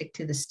authentic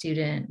to the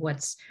student,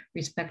 what's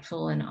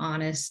respectful and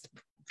honest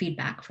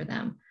feedback for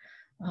them.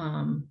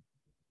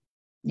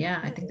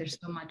 I think there's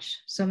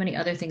so many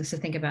other things to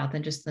think about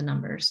than just the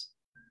numbers.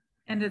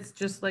 And it's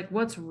just like,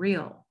 what's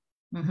real?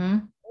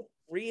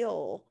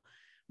 Real.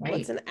 Right.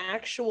 What's an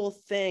actual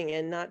thing,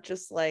 and not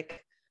just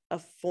like a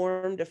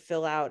form to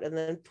fill out and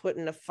then put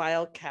in a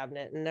file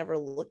cabinet and never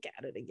look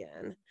at it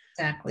again.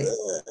 Exactly.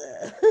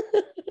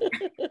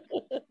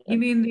 You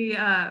mean the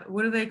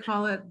what do they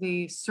call it?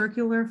 The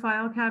circular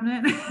file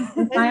cabinet? I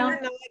do not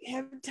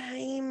have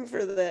time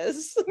for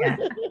this. Yeah.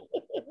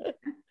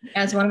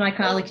 As one of my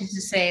colleagues used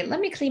to say, let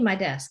me clean my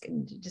desk,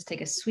 and just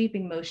take a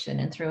sweeping motion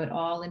and throw it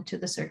all into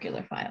the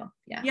circular file.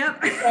 Yeah.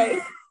 Yep.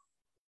 Right.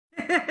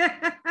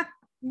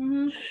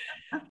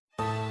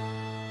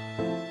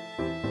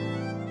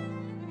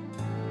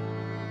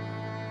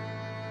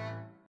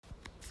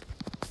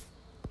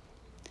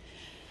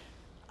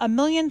 A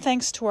million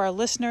thanks to our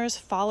listeners,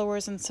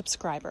 followers, and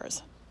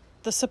subscribers.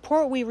 The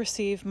support we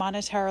receive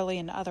monetarily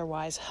and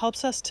otherwise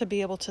helps us to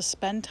be able to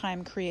spend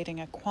time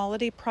creating a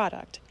quality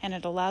product, and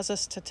it allows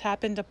us to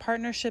tap into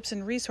partnerships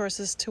and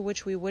resources to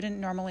which we wouldn't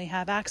normally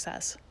have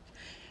access.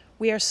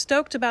 We are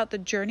stoked about the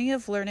journey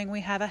of learning we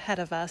have ahead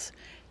of us,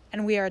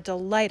 and we are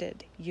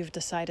delighted you've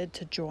decided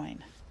to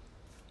join.